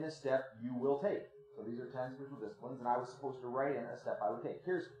write in a step you will take. So these are 10 spiritual disciplines, and I was supposed to write in a step I would take.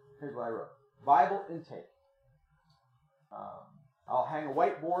 Here's what I wrote. Bible intake. I'll hang a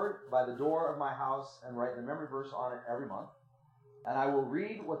whiteboard by the door of my house and write the memory verse on it every month. And I will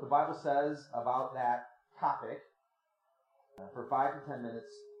read what the Bible says about that topic for 5 to 10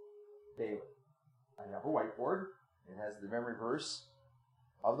 minutes daily. I have a whiteboard. It has the memory verse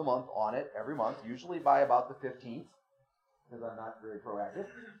of the month on it every month, usually by about the 15th, because I'm not very proactive.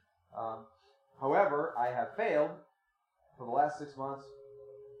 However, I have failed for the last 6 months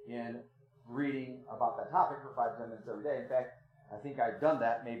in reading about that topic for 5 to 10 minutes every day. In fact, I think I've done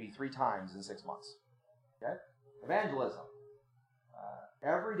that maybe 3 times in 6 months. Okay? Evangelism.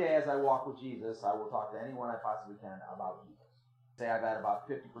 Every day as I walk with Jesus, I will talk to anyone I possibly can about Jesus. Say I've had about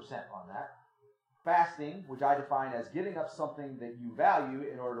 50% on that. Fasting, which I define as giving up something that you value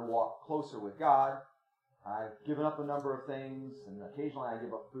in order to walk closer with God. I've given up a number of things, and occasionally I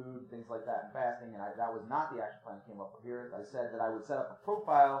give up food, things like that in fasting, and that was not the action plan that came up here. I said that I would set up a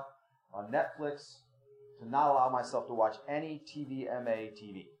profile on Netflix to not allow myself to watch any TVMA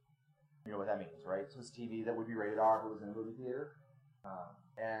TV. You know what that means, right? So it's TV that would be rated R if it was in a movie theater.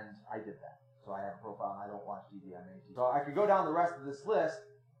 And I did that. So I have a profile and I don't watch TVMA TV. So I could go down the rest of this list,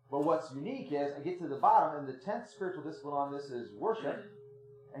 but what's unique is I get to the bottom, and the 10th spiritual discipline on this is worship.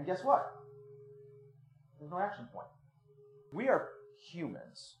 And guess what? There's no action point. We are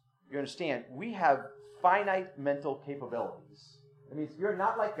humans. You understand? We have finite mental capabilities. It means you're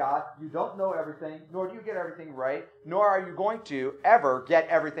not like God. You don't know everything, nor do you get everything right, nor are you going to ever get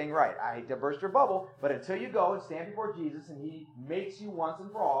everything right. I hate to burst your bubble, but until you go and stand before Jesus and He makes you once and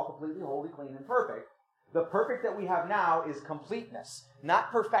for all completely holy, clean, and perfect, the perfect that we have now is completeness.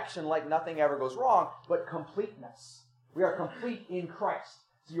 Not perfection like nothing ever goes wrong, but completeness. We are complete in Christ.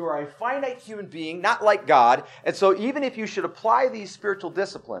 So you are a finite human being, not like God. And so even if you should apply these spiritual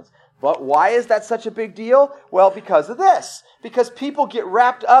disciplines, but why is that such a big deal? Well, because of this. Because people get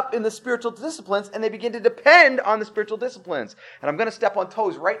wrapped up in the spiritual disciplines and they begin to depend on the spiritual disciplines. And I'm going to step on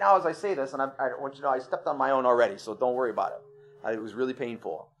toes right now as I say this, and I want you to know I stepped on my own already, so don't worry about it. It was really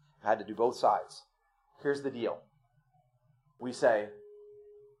painful. I had to do both sides. Here's the deal. We say,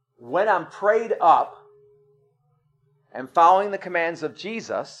 when I'm prayed up and following the commands of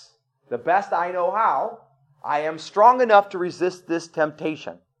Jesus, the best I know how, I am strong enough to resist this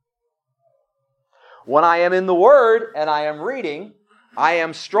temptation. When I am in the Word and I am reading, I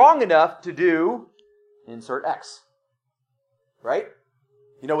am strong enough to do insert X. Right?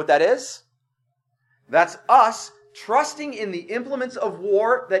 You know what that is? That's us trusting in the implements of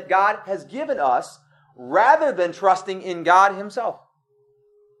war that God has given us rather than trusting in God Himself.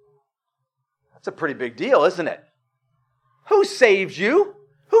 That's a pretty big deal, isn't it? Who saved you?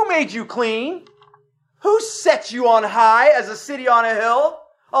 Who made you clean? Who set you on high as a city on a hill,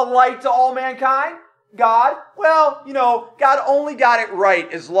 a light to all mankind? God? Well, God only got it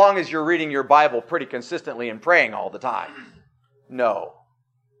right as long as you're reading your Bible pretty consistently and praying all the time. No,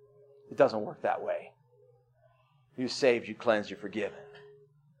 it doesn't work that way. You saved, you cleansed, you're forgiven.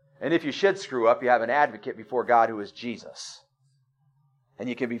 And if you should screw up, you have an advocate before God who is Jesus. And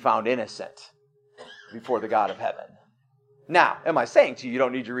you can be found innocent before the God of heaven. Now, am I saying to you, you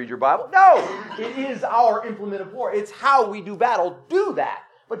don't need to read your Bible? No! It is our implement of war. It's how we do battle. Do that.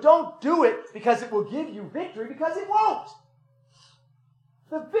 But don't do it because it will give you victory, because it won't.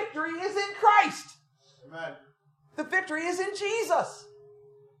 The victory is in Christ. Amen. The victory is in Jesus.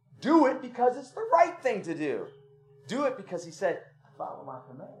 Do it because it's the right thing to do. Do it because he said, follow my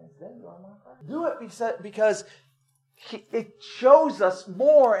commands, then you are my friend. Do it because it shows us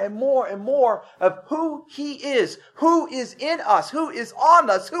more and more and more of who he is in us, who is on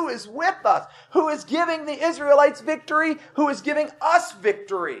us, who is with us, who is giving the Israelites victory, who is giving us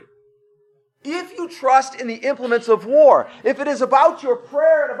victory. If you trust in the implements of war, if it is about your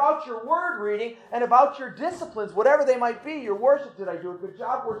prayer and about your word reading and about your disciplines, whatever they might be, your worship, did I do a good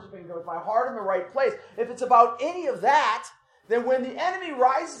job worshiping with my heart in the right place? If it's about any of that, then when the enemy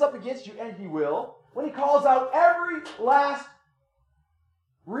rises up against you, and he will, when he calls out every last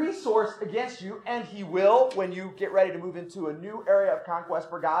resource against you, and he will when you get ready to move into a new area of conquest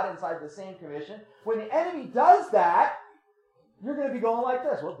for God inside the same commission, when the enemy does that, you're going to be going like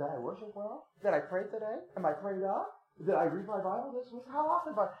this. Well, did I worship well? Did I pray today? Am I prayed up? Did I read my Bible this week? How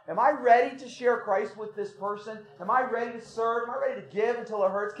often? Am I ready to share Christ with this person? Am I ready to serve? Am I ready to give until it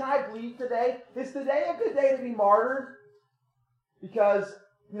hurts? Can I bleed today? Is today a good day to be martyred? Because,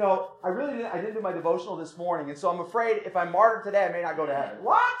 I didn't do my devotional this morning, and so I'm afraid if I'm martyred today, I may not go to heaven.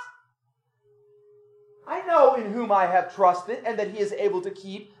 What? I know in whom I have trusted, and that he is able to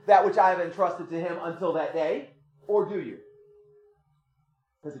keep that which I have entrusted to him until that day. Or do you?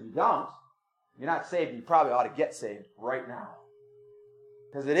 Because if you don't, you're not saved. You probably ought to get saved right now.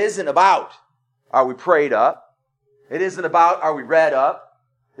 Because it isn't about, are we prayed up? It isn't about, are we read up?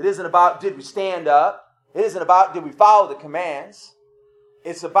 It isn't about, did we stand up? It isn't about, did we follow the commands?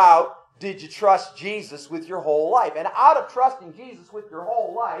 It's about, did you trust Jesus with your whole life? And out of trusting Jesus with your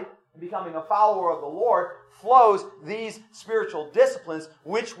whole life and becoming a follower of the Lord flows these spiritual disciplines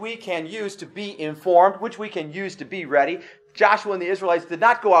which we can use to be informed, which we can use to be ready. Joshua and the Israelites did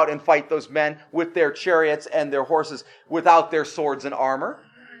not go out and fight those men with their chariots and their horses without their swords and armor.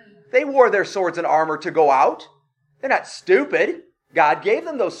 They wore their swords and armor to go out. They're not stupid. God gave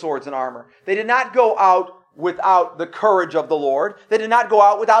them those swords and armor. They did not go out without the courage of the Lord. They did not go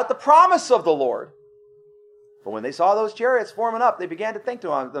out without the promise of the Lord. But when they saw those chariots forming up, they began to think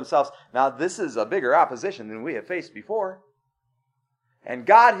to themselves, now this is a bigger opposition than we have faced before. And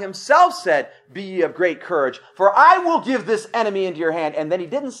God himself said, be ye of great courage, for I will give this enemy into your hand. And then he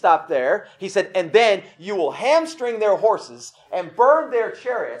didn't stop there. He said, and then you will hamstring their horses and burn their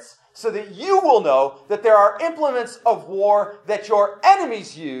chariots, so that you will know that there are implements of war that your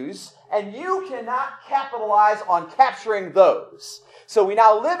enemies use, and you cannot capitalize on capturing those. So we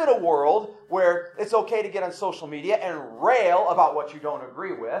now live in a world where it's okay to get on social media and rail about what you don't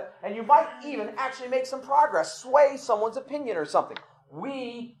agree with, and you might even actually make some progress, sway someone's opinion or something.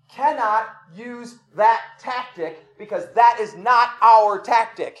 We cannot use that tactic because that is not our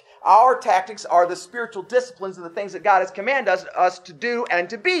tactic. Our tactics are the spiritual disciplines and the things that God has commanded us to do and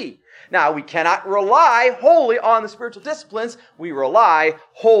to be. Now, we cannot rely wholly on the spiritual disciplines. We rely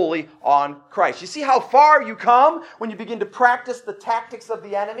wholly on Christ. You see how far you come when you begin to practice the tactics of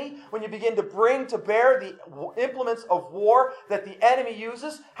the enemy? When you begin to bring to bear the implements of war that the enemy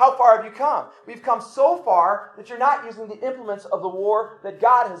uses? How far have you come? We've come so far that you're not using the implements of the war that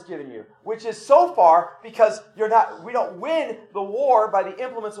God has given you, which is so far because we don't win the war by the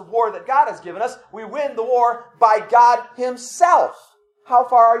implements of war that God has given us. We win the war by God himself. How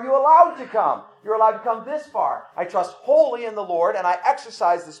far are you allowed to come? You're allowed to come this far. I trust wholly in the Lord, and I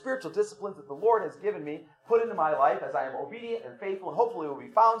exercise the spiritual disciplines that the Lord has given me, put into my life as I am obedient and faithful, and hopefully will be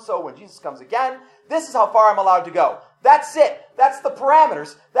found so when Jesus comes again. This is how far I'm allowed to go. That's it. That's the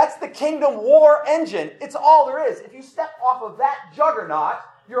parameters. That's the kingdom war engine. It's all there is. If you step off of that juggernaut,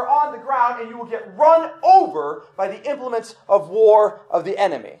 you're on the ground and you will get run over by the implements of war of the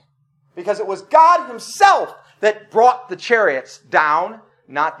enemy. Because it was God himself that brought the chariots down,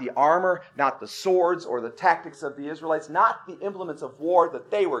 not the armor, not the swords or the tactics of the Israelites, not the implements of war that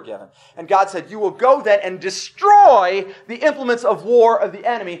they were given. And God said, you will go then and destroy the implements of war of the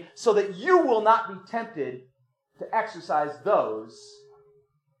enemy so that you will not be tempted to exercise those,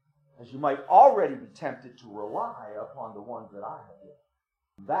 as you might already be tempted to rely upon the ones that I have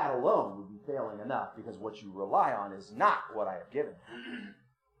given. That alone would be failing enough, because what you rely on is not what I have given.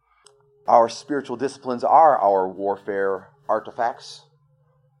 Our spiritual disciplines are our warfare artifacts.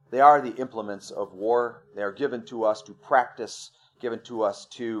 They are the implements of war. They are given to us to practice, given to us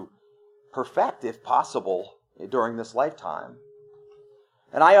to perfect, if possible, during this lifetime.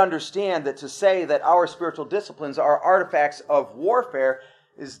 And I understand that to say that our spiritual disciplines are artifacts of warfare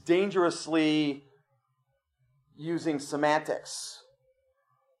is dangerously using semantics.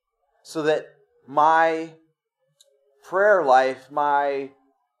 So that my prayer life, my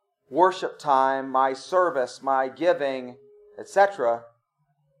worship time, my service, my giving, etc.,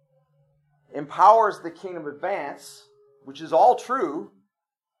 empowers the kingdom advance, which is all true,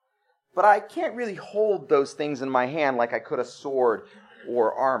 but I can't really hold those things in my hand like I could a sword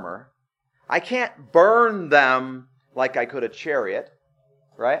or armor. I can't burn them like I could a chariot,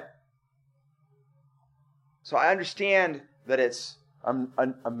 right? So I understand that it's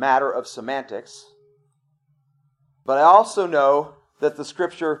a matter of semantics, but I also know that the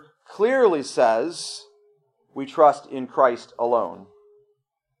Scripture clearly says we trust in Christ alone.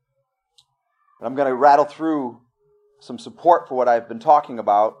 And I'm going to rattle through some support for what I've been talking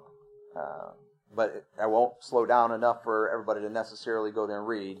about, but I won't slow down enough for everybody to necessarily go there and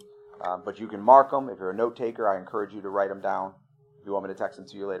read. But you can mark them. If you're a note taker, I encourage you to write them down. If you want me to text them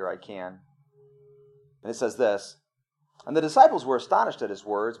to you later, I can. And it says this, "And the disciples were astonished at his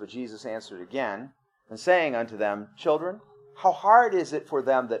words, but Jesus answered again, and saying unto them, Children, how hard is it for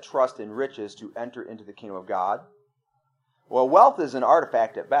them that trust in riches to enter into the kingdom of God? Well, wealth is an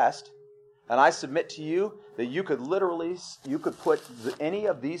artifact at best, and I submit to you that you could put any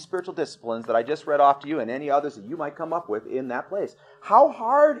of these spiritual disciplines that I just read off to you and any others that you might come up with in that place. How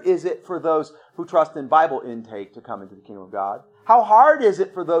hard is it for those who trust in Bible intake to come into the kingdom of God? How hard is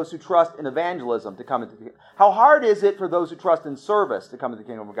it for those who trust in evangelism to come into the kingdom? How hard is it for those who trust in service to come into the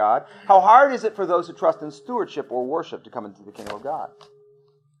kingdom of God? How hard is it for those who trust in stewardship or worship to come into the kingdom of God?"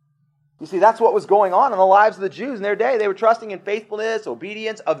 You see, that's what was going on in the lives of the Jews in their day. They were trusting in faithfulness,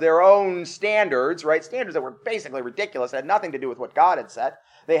 obedience of their own standards, right? Standards that were basically ridiculous, had nothing to do with what God had set.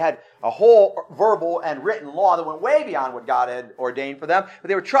 They had a whole verbal and written law that went way beyond what God had ordained for them. But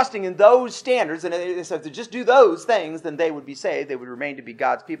they were trusting in those standards, and they said to just do those things, then they would be saved. They would remain to be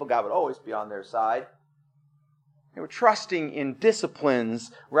God's people. God would always be on their side. They were trusting in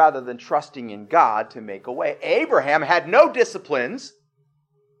disciplines rather than trusting in God to make a way. Abraham had no disciplines,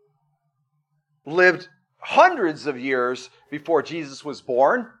 lived hundreds of years before Jesus was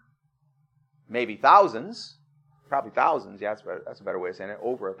born, maybe thousands. Probably thousands, yeah, that's a better way of saying it.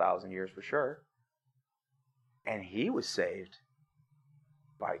 Over 1,000 years for sure. And he was saved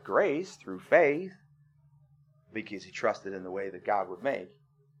by grace through faith because he trusted in the way that God would make.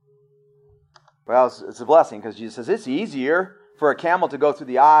 Well, it's a blessing because Jesus says it's easier for a camel to go through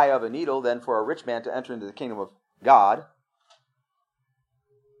the eye of a needle than for a rich man to enter into the kingdom of God.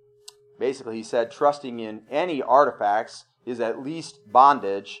 Basically, he said trusting in any artifacts is at least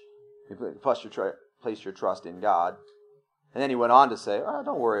bondage. Plus, place your trust in God. And then he went on to say,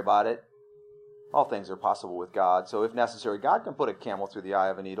 don't worry about it. All things are possible with God. So if necessary, God can put a camel through the eye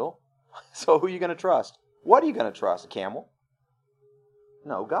of a needle. So who are you going to trust? What are you going to trust? A camel?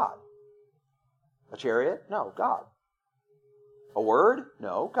 No, God. A chariot? No, God. A word?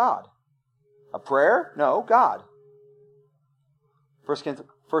 No, God. A prayer? No, God. 1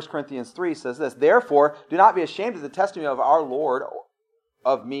 Corinthians 3 says this, "Therefore, do not be ashamed of the testimony of our Lord,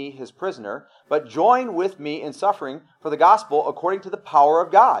 of me, his prisoner, but join with me in suffering for the gospel according to the power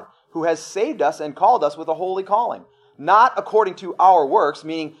of God, who has saved us and called us with a holy calling, not according to our works,"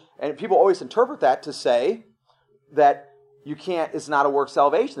 meaning, and people always interpret that to say that it's not a work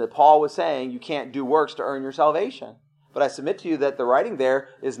salvation, that Paul was saying you can't do works to earn your salvation. But I submit to you that the writing there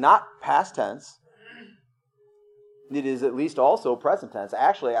is not past tense. It is at least also present tense.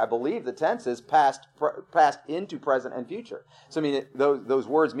 Actually, I believe the tense is past into present and future. So I mean, those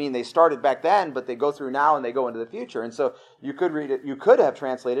words mean they started back then, but they go through now and they go into the future. And so you could read it. You could have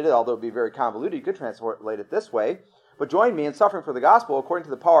translated it, although it would be very convoluted. You could translate it this way: "But join me in suffering for the gospel according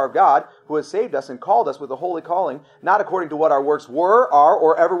to the power of God, who has saved us and called us with a holy calling, not according to what our works were, are,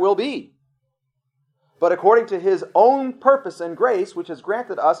 or ever will be, but according to his own purpose and grace, which has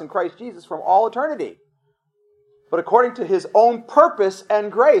granted us in Christ Jesus from all eternity." But according to his own purpose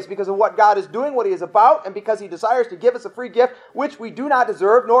and grace, because of what God is doing, what he is about, and because he desires to give us a free gift, which we do not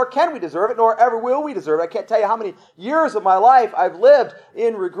deserve, nor can we deserve it, nor ever will we deserve it. I can't tell you how many years of my life I've lived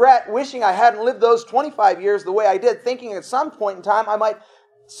in regret, wishing I hadn't lived those 25 years the way I did, thinking at some point in time I might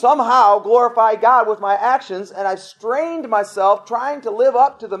somehow glorify God with my actions, and I've strained myself trying to live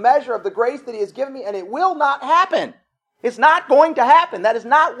up to the measure of the grace that he has given me, and it will not happen. It's not going to happen. That is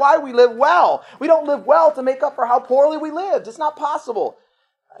not why we live well. We don't live well to make up for how poorly we lived. It's not possible.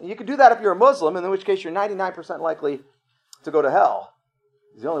 You could do that if you're a Muslim, in which case you're 99% likely to go to hell.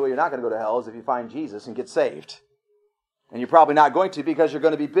 The only way you're not going to go to hell is if you find Jesus and get saved. And you're probably not going to because you're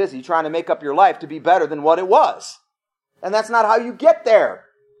going to be busy trying to make up your life to be better than what it was. And that's not how you get there.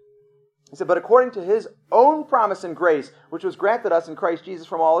 He said, but according to his own promise and grace, which was granted us in Christ Jesus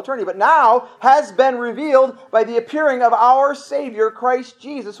from all eternity, but now has been revealed by the appearing of our Savior, Christ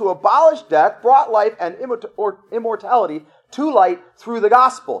Jesus, who abolished death, brought life and immortality to light through the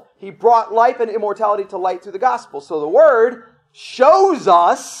gospel. He brought life and immortality to light through the gospel. So the Word shows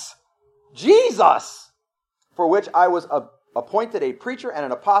us Jesus, for which I was appointed a preacher and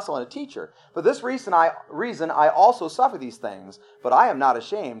an apostle and a teacher. For this reason I also suffer these things, but I am not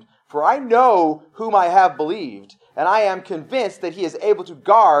ashamed, for I know whom I have believed, and I am convinced that he is able to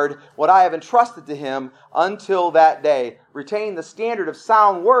guard what I have entrusted to him until that day. Retain the standard of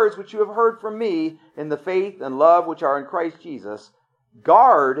sound words which you have heard from me in the faith and love which are in Christ Jesus.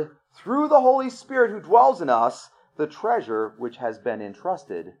 Guard through the Holy Spirit who dwells in us the treasure which has been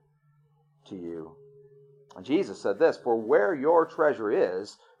entrusted to you. And Jesus said this, for where your treasure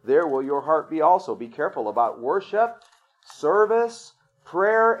is, there will your heart be also. Be careful about worship, service,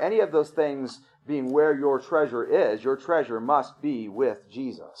 prayer, any of those things being where your treasure is. Your treasure must be with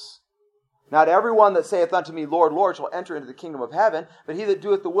Jesus. Not everyone that saith unto me, Lord, Lord, shall enter into the kingdom of heaven, but he that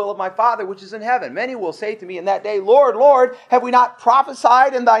doeth the will of my Father which is in heaven. Many will say to me in that day, Lord, Lord, have we not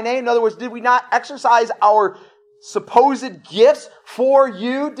prophesied in thy name? In other words, did we not exercise our supposed gifts for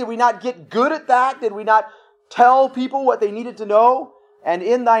you? Did we not get good at that? Did we not tell people what they needed to know? And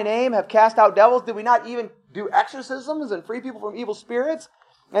in thy name have cast out devils? Did we not even do exorcisms and free people from evil spirits?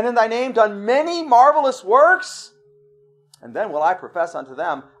 And in thy name done many marvelous works? And then will I profess unto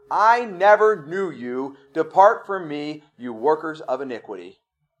them, I never knew you. Depart from me, you workers of iniquity.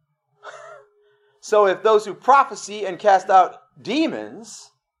 So if those who prophesy and cast out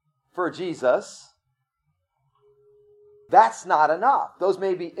demons for Jesus, that's not enough. Those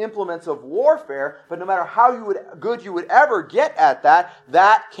may be implements of warfare, but no matter how good you would ever get at that,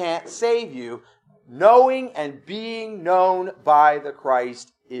 that can't save you. Knowing and being known by the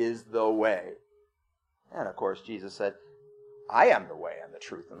Christ is the way. And of course, Jesus said, I am the way and the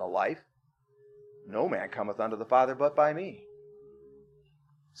truth and the life. No man cometh unto the Father but by me.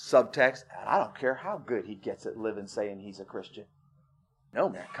 Subtext, and I don't care how good he gets at living saying he's a Christian. No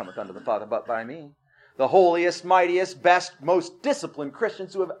man cometh unto the Father but by me. The holiest, mightiest, best, most disciplined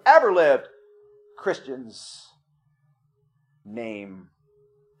Christians who have ever lived. Christians name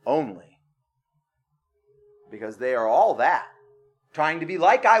only. Because they are all that. Trying to be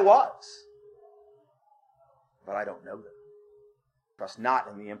like I was. But I don't know them. Trust not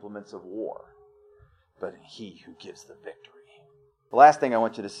in the implements of war, but in he who gives the victory. The last thing I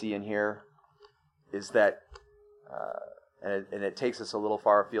want you to see in here is that, and it takes us a little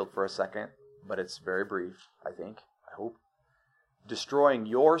far afield for a second, but it's very brief, I think, I hope. Destroying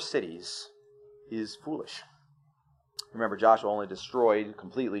your cities is foolish. Remember, Joshua only destroyed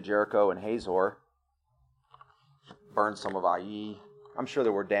completely Jericho and Hazor, burned some of Ai. I'm sure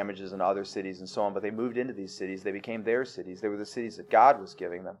there were damages in other cities and so on, but they moved into these cities. They became their cities. They were the cities that God was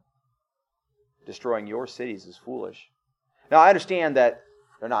giving them. Destroying your cities is foolish. Now, I understand that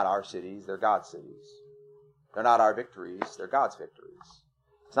they're not our cities, they're God's cities. They're not our victories, they're God's victories.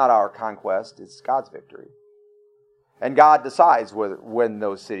 It's not our conquest, it's God's victory. And God decides when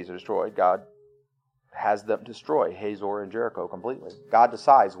those cities are destroyed. God has them destroy Hazor and Jericho completely. God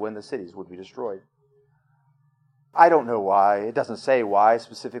decides when the cities would be destroyed. I don't know why. It doesn't say why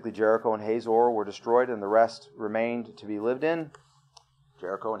specifically Jericho and Hazor were destroyed and the rest remained to be lived in.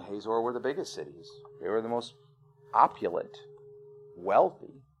 Jericho and Hazor were the biggest cities. They were the most opulent,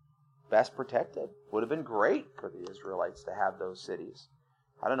 wealthy, best protected. Would have been great for the Israelites to have those cities.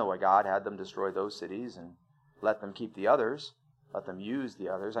 I don't know why God had them destroy those cities and let them keep the others, let them use the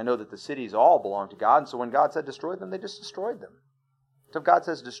others. I know that the cities all belong to God, and so when God said destroy them, they just destroyed them. So if God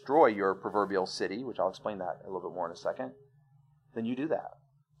says destroy your proverbial city, which I'll explain that a little bit more in a second, then you do that.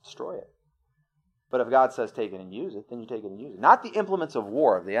 Destroy it. But if God says take it and use it, then you take it and use it. Not the implements of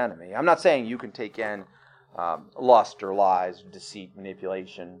war of the enemy. I'm not saying you can take in lust or lies, deceit,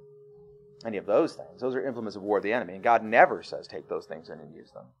 manipulation, any of those things. Those are implements of war of the enemy. And God never says take those things in and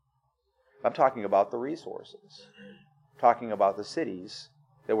use them. I'm talking about the resources. I'm talking about the cities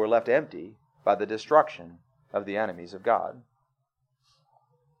that were left empty by the destruction of the enemies of God.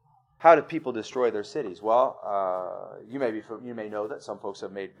 How did people destroy their cities? Well, you may know that some folks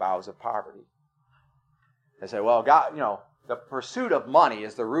have made vows of poverty. They say, well, God, the pursuit of money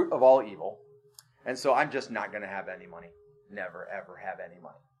is the root of all evil, and so I'm just not going to have any money. Never, ever have any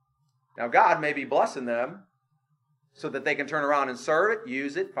money. Now, God may be blessing them so that they can turn around and serve it,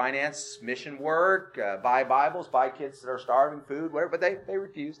 use it, finance mission work, buy Bibles, buy kids that are starving, food, whatever, but they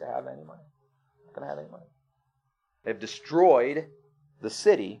refuse to have any money. Not going to have any money. They've destroyed the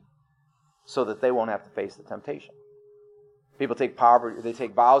city so that they won't have to face the temptation. People take poverty, they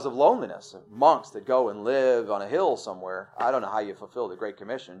take vows of loneliness. Monks that go and live on a hill somewhere. I don't know how you fulfill the Great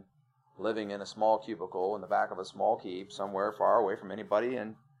Commission, living in a small cubicle in the back of a small keep somewhere far away from anybody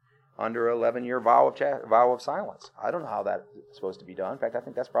and under an 11-year vow of silence. I don't know how that's supposed to be done. In fact, I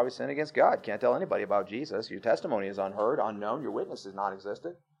think that's probably sin against God. Can't tell anybody about Jesus. Your testimony is unheard, unknown. Your witness is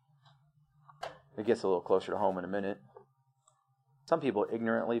non-existent. It gets a little closer to home in a minute. Some people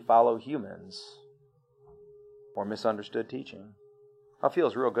ignorantly follow humans or misunderstood teaching. It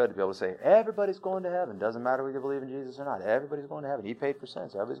feels real good to be able to say, everybody's going to heaven. Doesn't matter whether you believe in Jesus or not. Everybody's going to heaven. He paid for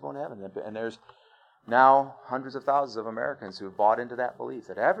sins. Everybody's going to heaven. And there's now hundreds of thousands of Americans who have bought into that belief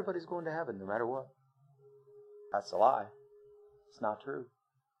that everybody's going to heaven no matter what. That's a lie. It's not true.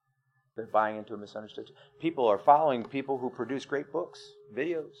 They're buying into a misunderstood. People are following people who produce great books,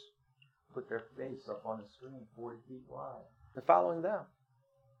 videos, put their face up on the screen 40 feet wide. They're following them.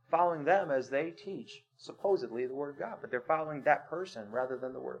 Following them as they teach, supposedly, the Word of God. But they're following that person rather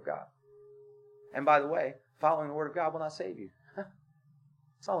than the Word of God. And by the way, following the Word of God will not save you.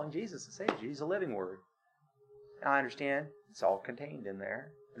 Following Jesus will save you. He's a living Word. Now, I understand it's all contained in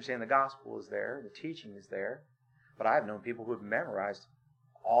there. I understand the gospel is there. The teaching is there. But I've known people who have memorized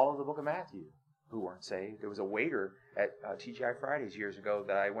all of the book of Matthew who weren't saved. There was a waiter at TGI Fridays years ago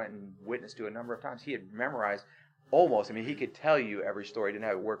that I went and witnessed to a number of times. He had memorized almost, he could tell you every story. He didn't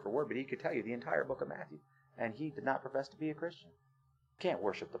have it word for word, but he could tell you the entire book of Matthew. And he did not profess to be a Christian. You can't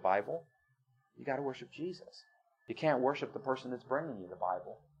worship the Bible. You got to worship Jesus. You can't worship the person that's bringing you the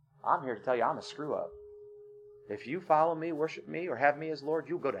Bible. I'm here to tell you I'm a screw up. If you follow me, worship me, or have me as Lord,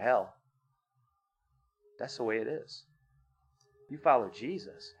 you'll go to hell. That's the way it is. You follow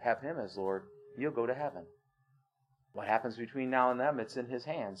Jesus, have Him as Lord, you'll go to heaven. What happens between now and then, it's in His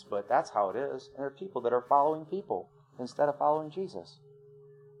hands, but that's how it is. And there are people that are following people instead of following Jesus.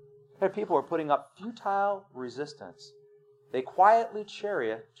 There are people who are putting up futile resistance. They quietly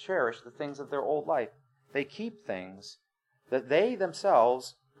cherish the things of their old life. They keep things that they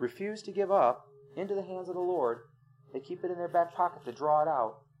themselves refuse to give up into the hands of the Lord. They keep it in their back pocket to draw it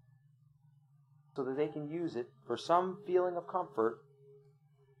out so that they can use it for some feeling of comfort.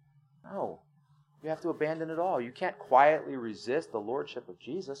 No. You have to abandon it all. You can't quietly resist the lordship of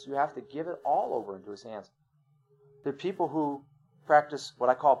Jesus. You have to give it all over into His hands. There are people who practice what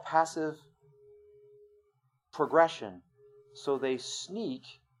I call passive progression. So they sneak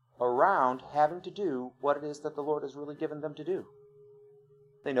around having to do what it is that the Lord has really given them to do.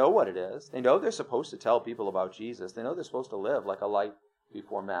 They know what it is. They know they're supposed to tell people about Jesus. They know they're supposed to live like a light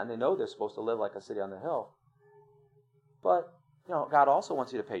before men. They know they're supposed to live like a city on the hill. But, God also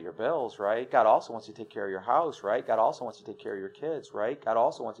wants you to pay your bills, right? God also wants you to take care of your house, right? God also wants you to take care of your kids, right? God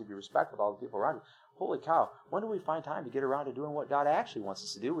also wants you to be respectful of all the people around you. Holy cow, when do we find time to get around to doing what God actually wants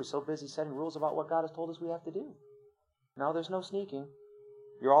us to do? We're so busy setting rules about what God has told us we have to do. No, there's no sneaking.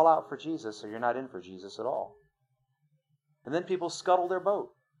 You're all out for Jesus, or you're not in for Jesus at all. And then people scuttle their boat.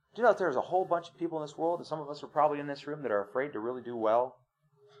 Do you know that there's a whole bunch of people in this world, and some of us are probably in this room, that are afraid to really do well?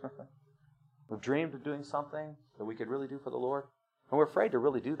 We've dreamed of doing something that we could really do for the Lord. And we're afraid to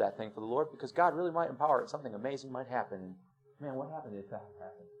really do that thing for the Lord because God really might empower it. Something amazing might happen. And man, what happened if that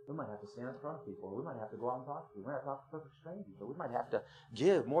happened? We might have to stand in front of people. Or we might have to go out and talk to people. We might have to talk to perfect strangers. Or we might have to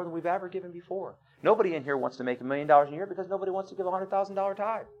give more than we've ever given before. Nobody in here wants to make $1 million a year because nobody wants to give a $100,000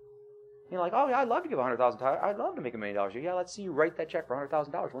 tithe. You're like, oh, yeah, I'd love to give $100,000 tithe. I'd love to make $1 million a year. Yeah, let's see you write that check for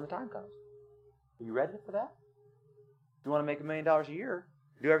 $100,000 when the time comes. Are you ready for that? If you want to make $1 million a year,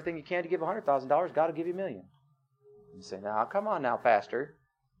 do everything you can to give $100,000. God will give you $1 million. You say, now, come on now, Pastor.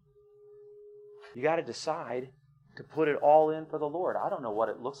 You got to decide to put it all in for the Lord. I don't know what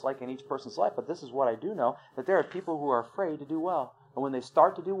it looks like in each person's life, but this is what I do know, that there are people who are afraid to do well. And when they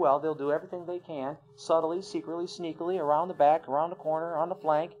start to do well, they'll do everything they can, subtly, secretly, sneakily, around the back, around the corner, on the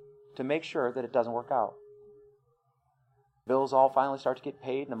flank, to make sure that it doesn't work out. Bills all finally start to get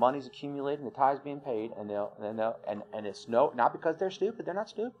paid, and the money's accumulating, the tithes being paid, and it's not because they're stupid. They're not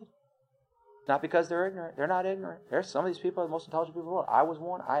stupid. Not because they're ignorant. They're not ignorant. There's some of these people, the most intelligent people in the world. I was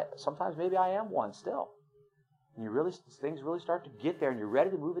one. Sometimes maybe I am one still. And things really start to get there, and you're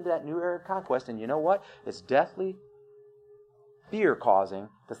ready to move into that new era of conquest. And you know what? It's deathly fear-causing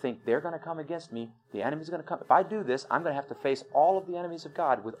to think they're going to come against me. The enemy's going to come. If I do this, I'm going to have to face all of the enemies of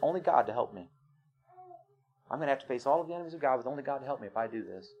God with only God to help me. I'm going to have to face all of the enemies of God with only God to help me if I do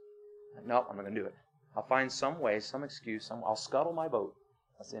this. Nope, I'm not going to do it. I'll find some way, some excuse. I'll scuttle my boat.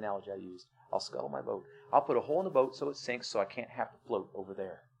 That's the analogy I used. I'll scuttle my boat. I'll put a hole in the boat so it sinks so I can't have to float over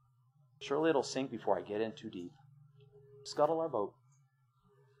there. Surely it'll sink before I get in too deep. Scuttle our boat.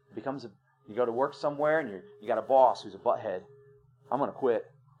 You go to work somewhere and you got a boss who's a butthead. I'm going to quit.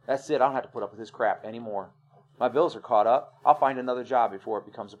 That's it. I don't have to put up with this crap anymore. My bills are caught up. I'll find another job before it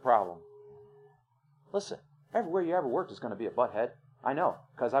becomes a problem. Listen, everywhere you ever worked is going to be a butthead. I know,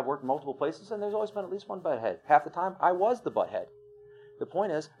 because I've worked multiple places and there's always been at least one butthead. Half the time, I was the butthead. The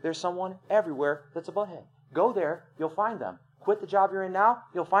point is, there's someone everywhere that's a butthead. Go there, you'll find them. Quit the job you're in now,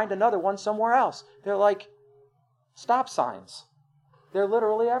 you'll find another one somewhere else. They're like stop signs. They're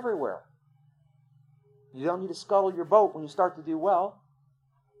literally everywhere. You don't need to scuttle your boat when you start to do well.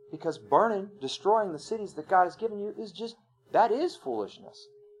 Because destroying the cities that God has given you that is foolishness.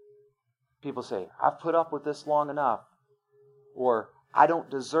 People say, I've put up with this long enough. Or, I don't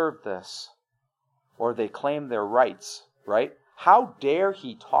deserve this. Or they claim their rights, right? How dare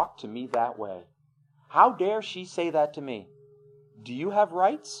he talk to me that way? How dare she say that to me? Do you have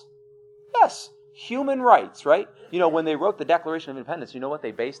rights? Yes, human rights, right? You know, when they wrote the Declaration of Independence, you know what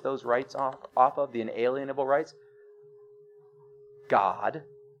they based those rights off of, the inalienable rights? God.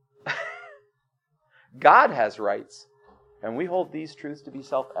 God has rights. And we hold these truths to be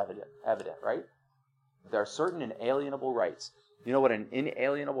self-evident, right? There are certain inalienable rights. You know what an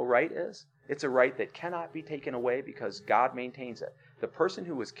inalienable right is? It's a right that cannot be taken away because God maintains it. The person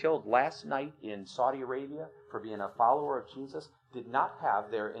who was killed last night in Saudi Arabia for being a follower of Jesus did not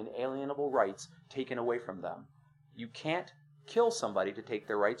have their inalienable rights taken away from them. You can't kill somebody to take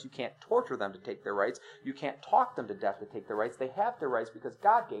their rights. You can't torture them to take their rights. You can't talk them to death to take their rights. They have their rights because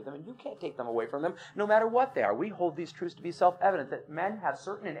God gave them, and you can't take them away from them no matter what they are. We hold these truths to be self-evident, that men have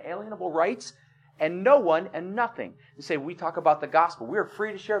certain inalienable rights and no one and nothing. You say, we talk about the gospel. We're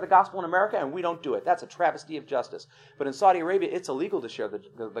free to share the gospel in America, and we don't do it. That's a travesty of justice. But in Saudi Arabia, it's illegal to share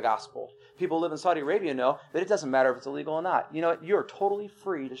the gospel. People who live in Saudi Arabia know that it doesn't matter if it's illegal or not. You know what? You're totally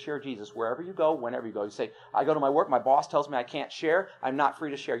free to share Jesus wherever you go, whenever you go. You say, I go to my work, my boss tells me I can't share. I'm not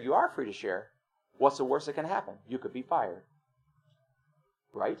free to share. You are free to share. What's the worst that can happen? You could be fired.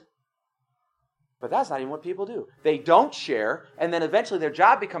 Right? But that's not even what people do. They don't share, and then eventually their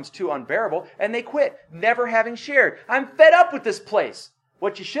job becomes too unbearable, and they quit, never having shared. I'm fed up with this place.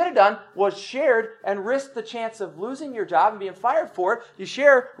 What you should have done was shared and risked the chance of losing your job and being fired for it. You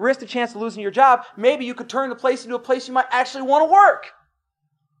share, risk the chance of losing your job. Maybe you could turn the place into a place you might actually want to work.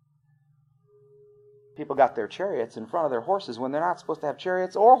 People got their chariots in front of their horses when they're not supposed to have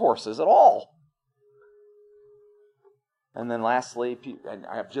chariots or horses at all. And then lastly, and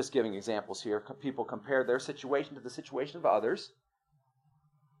I'm just giving examples here, people compare their situation to the situation of others,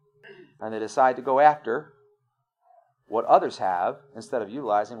 and they decide to go after what others have instead of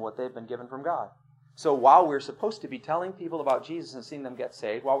utilizing what they've been given from God. So while we're supposed to be telling people about Jesus and seeing them get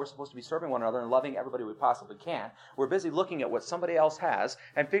saved, while we're supposed to be serving one another and loving everybody we possibly can, we're busy looking at what somebody else has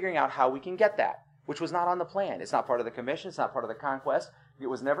and figuring out how we can get that, which was not on the plan. It's not part of the commission. It's not part of the conquest. It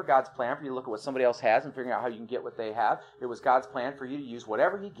was never God's plan for you to look at what somebody else has and figuring out how you can get what they have. It was God's plan for you to use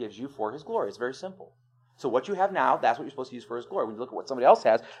whatever He gives you for His glory. It's very simple. So what you have now, that's what you're supposed to use for His glory. When you look at what somebody else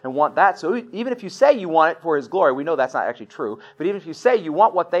has and want that. So even if you say you want it for His glory, we know that's not actually true, but even if you say you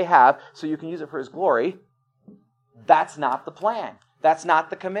want what they have so you can use it for His glory, that's not the plan. That's not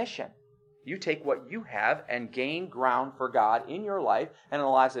the commission. You take what you have and gain ground for God in your life and in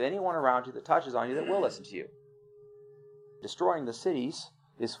the lives of anyone around you that touches on you that will listen to you. Destroying the cities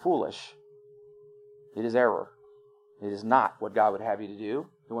is foolish. It is error. It is not what God would have you to do.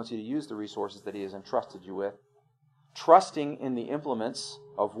 He wants you to use the resources that He has entrusted you with. Trusting in the implements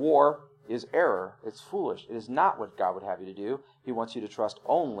of war is error. It's foolish. It is not what God would have you to do. He wants you to trust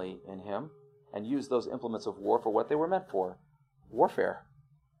only in Him and use those implements of war for what they were meant for. Warfare.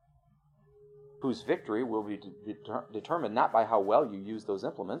 Whose victory will be determined not by how well you use those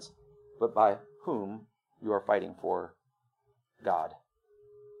implements, but by whom you are fighting for, God.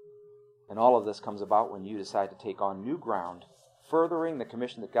 And all of this comes about when you decide to take on new ground, furthering the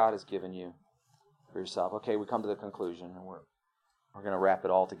commission that God has given you for yourself. Okay, we come to the conclusion, and we're going to wrap it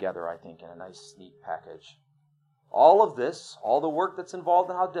all together, I think, in a nice, neat package. All of this, all the work that's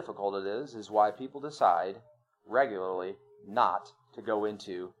involved and how difficult it is why people decide regularly not to go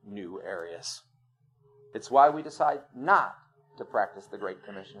into new areas. It's why we decide not to practice the Great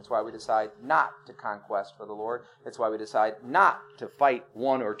Commission. It's why we decide not to conquest for the Lord. It's why we decide not to fight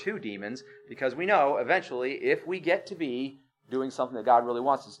one or two demons, because we know eventually if we get to be doing something that God really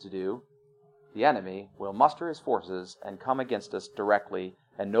wants us to do, the enemy will muster his forces and come against us directly,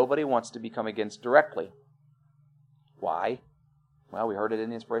 and nobody wants to be come against directly. Why? Well, we heard it in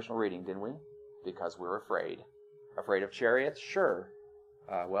the inspirational reading, didn't we? Because we're afraid. Afraid of chariots? Sure.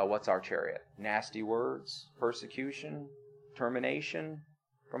 Well, what's our chariot? Nasty words, persecution, termination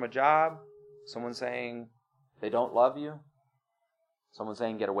from a job, someone saying they don't love you, someone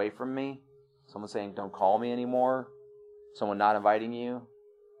saying get away from me, someone saying don't call me anymore, someone not inviting you,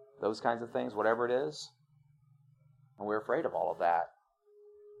 those kinds of things, whatever it is. And we're afraid of all of that.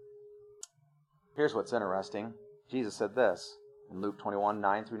 Here's what's interesting. Jesus said this in Luke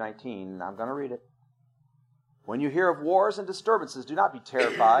 21:9-19, and I'm going to read it. When you hear of wars and disturbances, do not be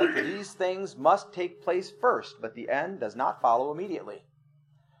terrified, for these things must take place first, but the end does not follow immediately.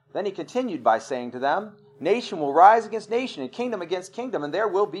 Then he continued by saying to them, Nation will rise against nation, and kingdom against kingdom, and there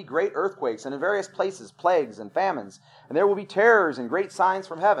will be great earthquakes, and in various places plagues and famines, and there will be terrors and great signs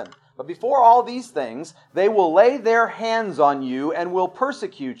from heaven. But before all these things, they will lay their hands on you and will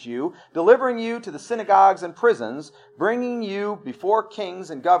persecute you, delivering you to the synagogues and prisons, bringing you before kings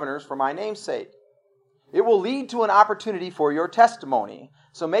and governors for my name's sake. It will lead to an opportunity for your testimony.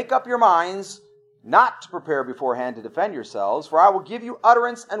 So make up your minds not to prepare beforehand to defend yourselves, for I will give you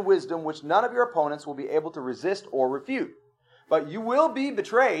utterance and wisdom which none of your opponents will be able to resist or refute. But you will be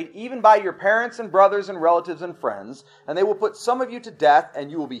betrayed even by your parents and brothers and relatives and friends, and they will put some of you to death, and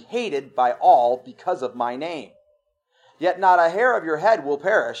you will be hated by all because of my name. Yet not a hair of your head will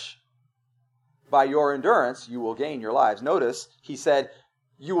perish. By your endurance you will gain your lives. Notice, he said,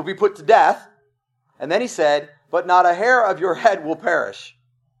 you will be put to death, and then he said, but not a hair of your head will perish.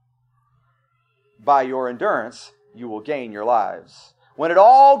 By your endurance, you will gain your lives. When it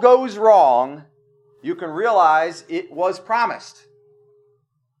all goes wrong, you can realize it was promised.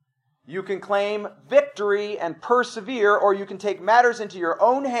 You can claim victory and persevere, or you can take matters into your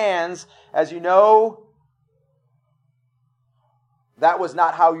own hands, as you know that was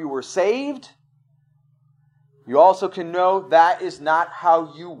not how you were saved. You also can know that is not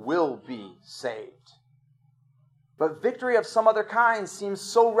how you will be saved. But victory of some other kind seems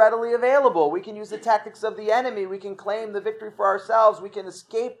so readily available. We can use the tactics of the enemy. We can claim the victory for ourselves. We can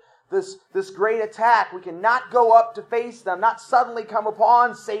escape this great attack. We can not go up to face them, not suddenly come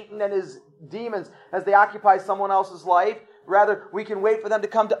upon Satan and his demons as they occupy someone else's life. Rather, we can wait for them to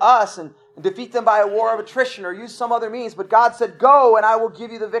come to us and defeat them by a war of attrition or use some other means. But God said, go and I will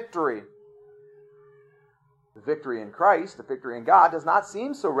give you the victory. The victory in Christ, the victory in God, does not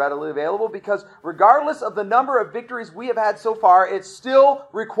seem so readily available because regardless of the number of victories we have had so far, it still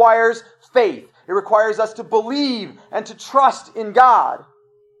requires faith. It requires us to believe and to trust in God.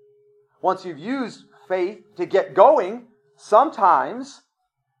 Once you've used faith to get going, sometimes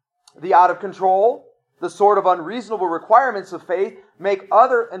the out of control, the sort of unreasonable requirements of faith make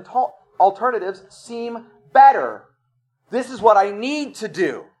other alternatives seem better. This is what I need to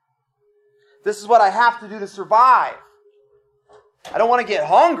do. This is what I have to do to survive. I don't want to get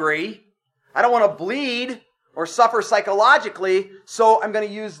hungry. I don't want to bleed or suffer psychologically, so I'm going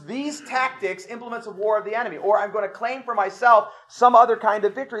to use these tactics, implements of war of the enemy, or I'm going to claim for myself some other kind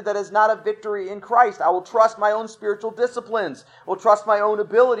of victory that is not a victory in Christ. I will trust my own spiritual disciplines. I will trust my own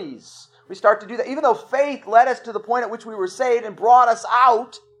abilities. We start to do that. Even though faith led us to the point at which we were saved and brought us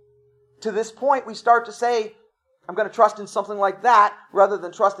out to this point, we start to say, I'm going to trust in something like that rather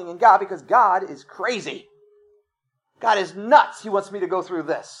than trusting in God because God is crazy. God is nuts. He wants me to go through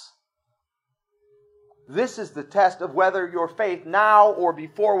this. This is the test of whether your faith now or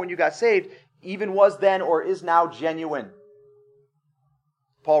before when you got saved even was then or is now genuine.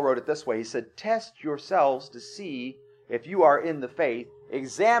 Paul wrote it this way. He said, test yourselves to see if you are in the faith.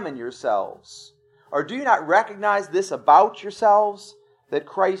 Examine yourselves. Or do you not recognize this about yourselves, that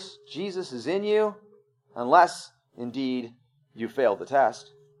Christ Jesus is in you? Unless, indeed, you fail the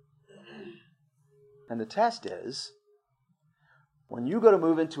test. And the test is, when you go to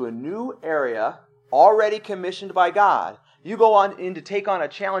move into a new area already commissioned by God, you go on in to take on a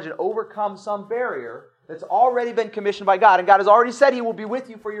challenge and overcome some barrier that's already been commissioned by God. And God has already said He will be with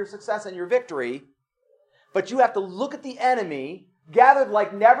you for your success and your victory. But you have to look at the enemy, gathered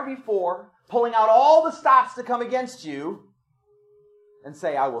like never before, pulling out all the stops to come against you, and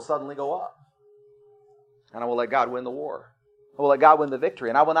say, I will suddenly go up. And I will let God win the war. I will let God win the victory.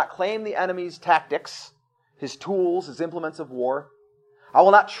 And I will not claim the enemy's tactics, his tools, his implements of war. I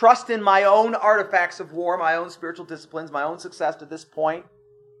will not trust in my own artifacts of war, my own spiritual disciplines, my own success to this point.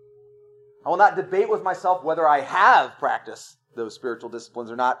 I will not debate with myself whether I have practiced those spiritual disciplines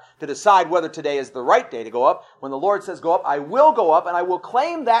or not to decide whether today is the right day to go up. When the Lord says go up, I will go up and I will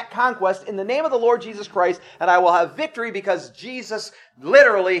claim that conquest in the name of the Lord Jesus Christ, and I will have victory because Jesus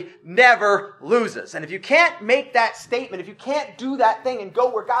literally never loses. And if you can't make that statement, if you can't do that thing and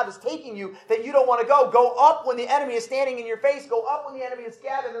go where God is taking you that you don't want to go up when the enemy is standing in your face, go up when the enemy is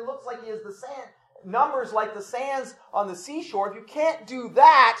gathered and looks like he is the sand, numbers like the sands on the seashore. If you can't do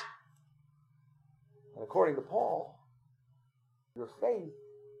that, and according to Paul, your faith,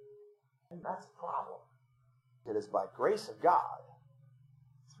 and that's the problem. It is by grace of God,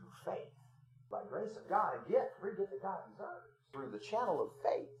 through faith, by grace of God, a gift, free gift that God deserves, through the channel of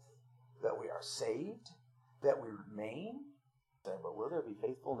faith, that we are saved, that we remain. But will there be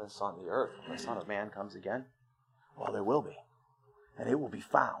faithfulness on the earth when the Son of Man comes again? Well, there will be. And it will be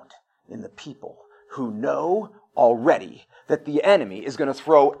found in the people who know already that the enemy is going to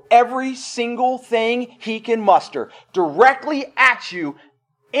throw every single thing he can muster directly at you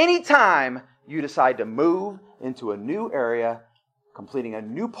anytime you decide to move into a new area, completing a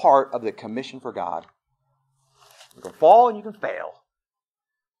new part of the commission for God. You can fall and you can fail.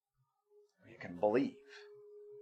 You can believe.